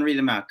let Sean read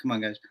them out. Come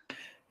on, guys.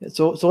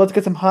 So let's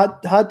get some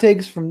hot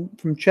takes from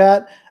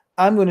chat.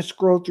 I'm going to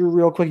scroll through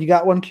real quick. You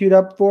got one queued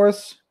up for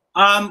us?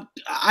 I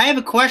have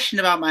a question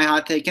about my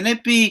hot take. Can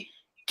it be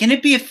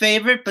a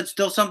favorite, but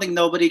still something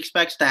nobody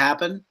expects to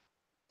happen?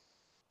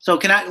 So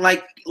can I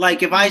like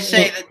if I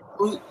say that?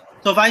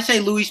 So if I say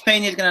Luis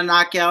Pena is going to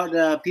knock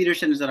out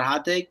Peterson, is that a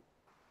hot take?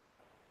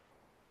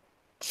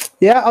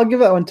 Yeah, I'll give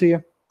that one to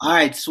you. All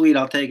right, sweet.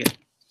 I'll take it.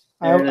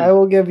 I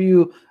will give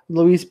you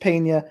Luis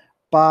Pena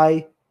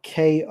by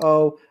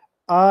KO.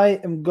 I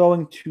am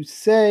going to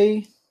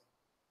say,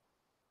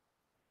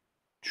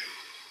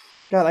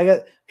 God,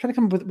 I'm trying to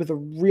come up with a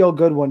real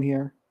good one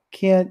here.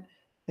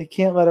 I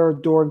can't let our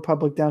door in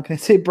public down. Can I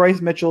say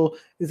Bryce Mitchell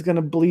is going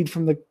to bleed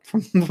from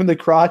the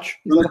crotch?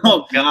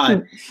 Oh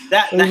God,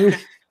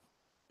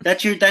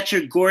 that's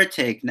your gore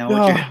take.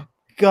 Now,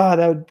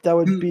 God, that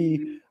would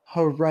be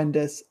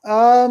horrendous. You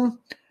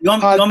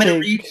want me to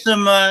read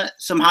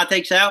some hot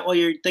takes out while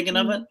you're thinking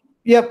of it?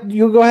 Yep,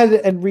 you go ahead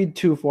and read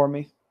 2 for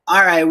me.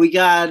 All right, we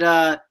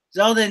got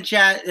Zelda in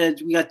chat.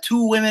 We got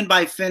 2 women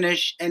by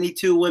finish. Any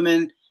 2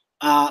 women.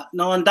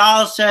 Nolan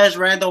Dahl says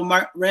Randa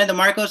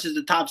Marcos is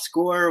the top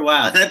scorer.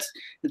 Wow, that's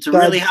a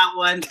really hot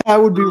one.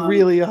 That would be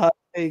really a hot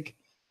take.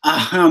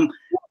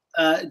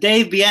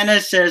 Dave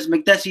Biena says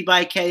McDessie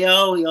by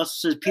KO. He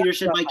also says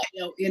Peterson by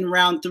KO in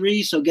round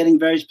 3, so getting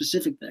very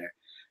specific there.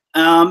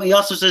 He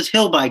also says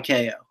Hill by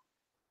KO.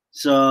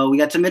 So we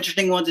got some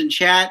interesting ones in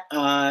chat.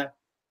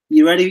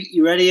 You ready?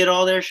 You ready at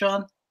all there,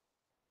 Sean?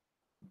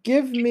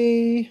 Give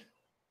me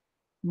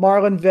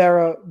Marlon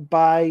Vera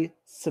by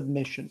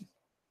submission.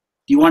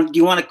 Do you want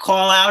to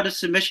call out a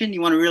submission?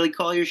 You want to really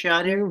call your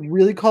shot here?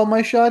 Really call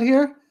my shot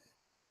here?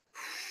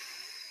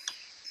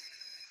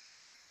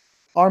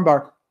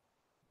 Armbar.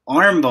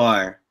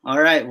 Armbar. All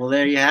right. Well,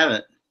 there you have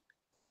it.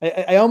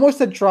 I almost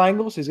said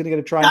triangle, so he's going to get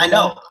a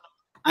triangle.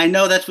 I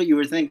know that's what you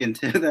were thinking,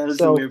 too. That was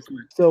the weird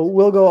part. So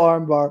we'll go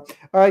armbar.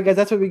 All right, guys,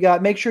 that's what we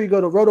got. Make sure you go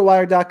to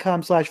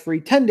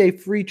rotowire.com/free, 10-day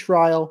free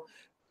trial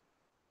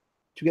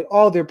to get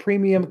all their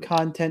premium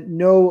content.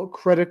 No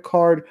credit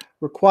card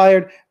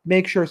required.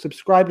 Make sure to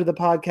subscribe to the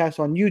podcast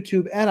on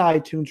YouTube and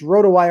iTunes,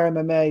 RotoWire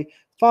MMA.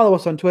 Follow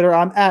us on Twitter.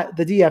 I'm at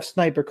the DF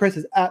Sniper. Chris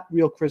is at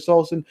Real Chris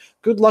Olsen.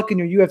 Good luck in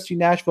your UFC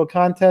Nashville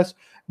contest.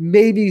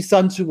 Maybe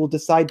Sun Tzu will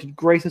decide to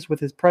grace us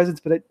with his presence,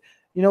 but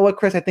you know what,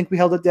 Chris? I think we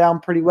held it down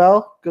pretty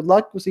well. Good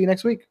luck. We'll see you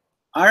next week.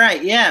 All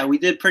right. Yeah, we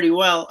did pretty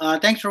well.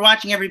 Thanks for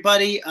watching,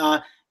 everybody.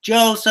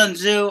 Joe, Sun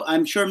Tzu,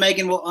 I'm sure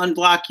Megan will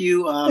unblock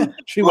you.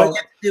 She all won't.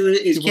 you have to do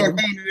is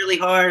campaign really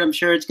hard. I'm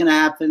sure it's going to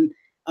happen.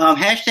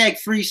 Hashtag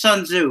free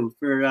Sun Tzu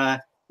for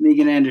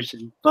Megan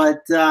Anderson.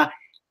 But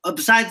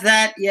besides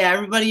that, yeah,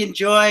 everybody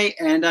enjoy.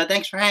 And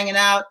thanks for hanging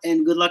out.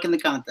 And good luck in the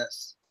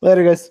contest.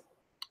 Later, guys.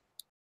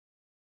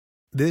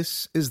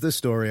 This is the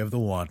story of the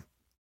one.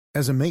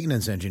 As a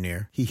maintenance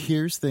engineer, he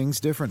hears things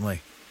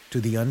differently.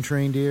 To the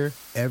untrained ear,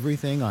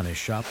 everything on his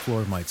shop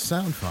floor might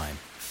sound fine,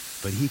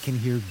 but he can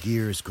hear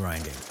gears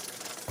grinding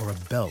or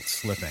a belt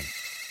slipping.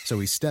 So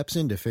he steps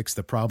in to fix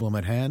the problem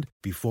at hand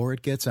before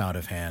it gets out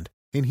of hand.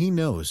 And he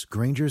knows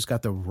Grainger's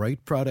got the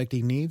right product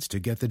he needs to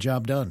get the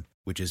job done,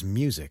 which is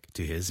music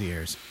to his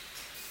ears.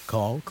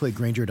 Call, click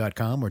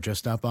Grainger.com, or just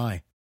stop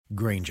by.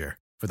 Grainger,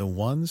 for the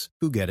ones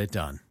who get it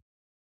done.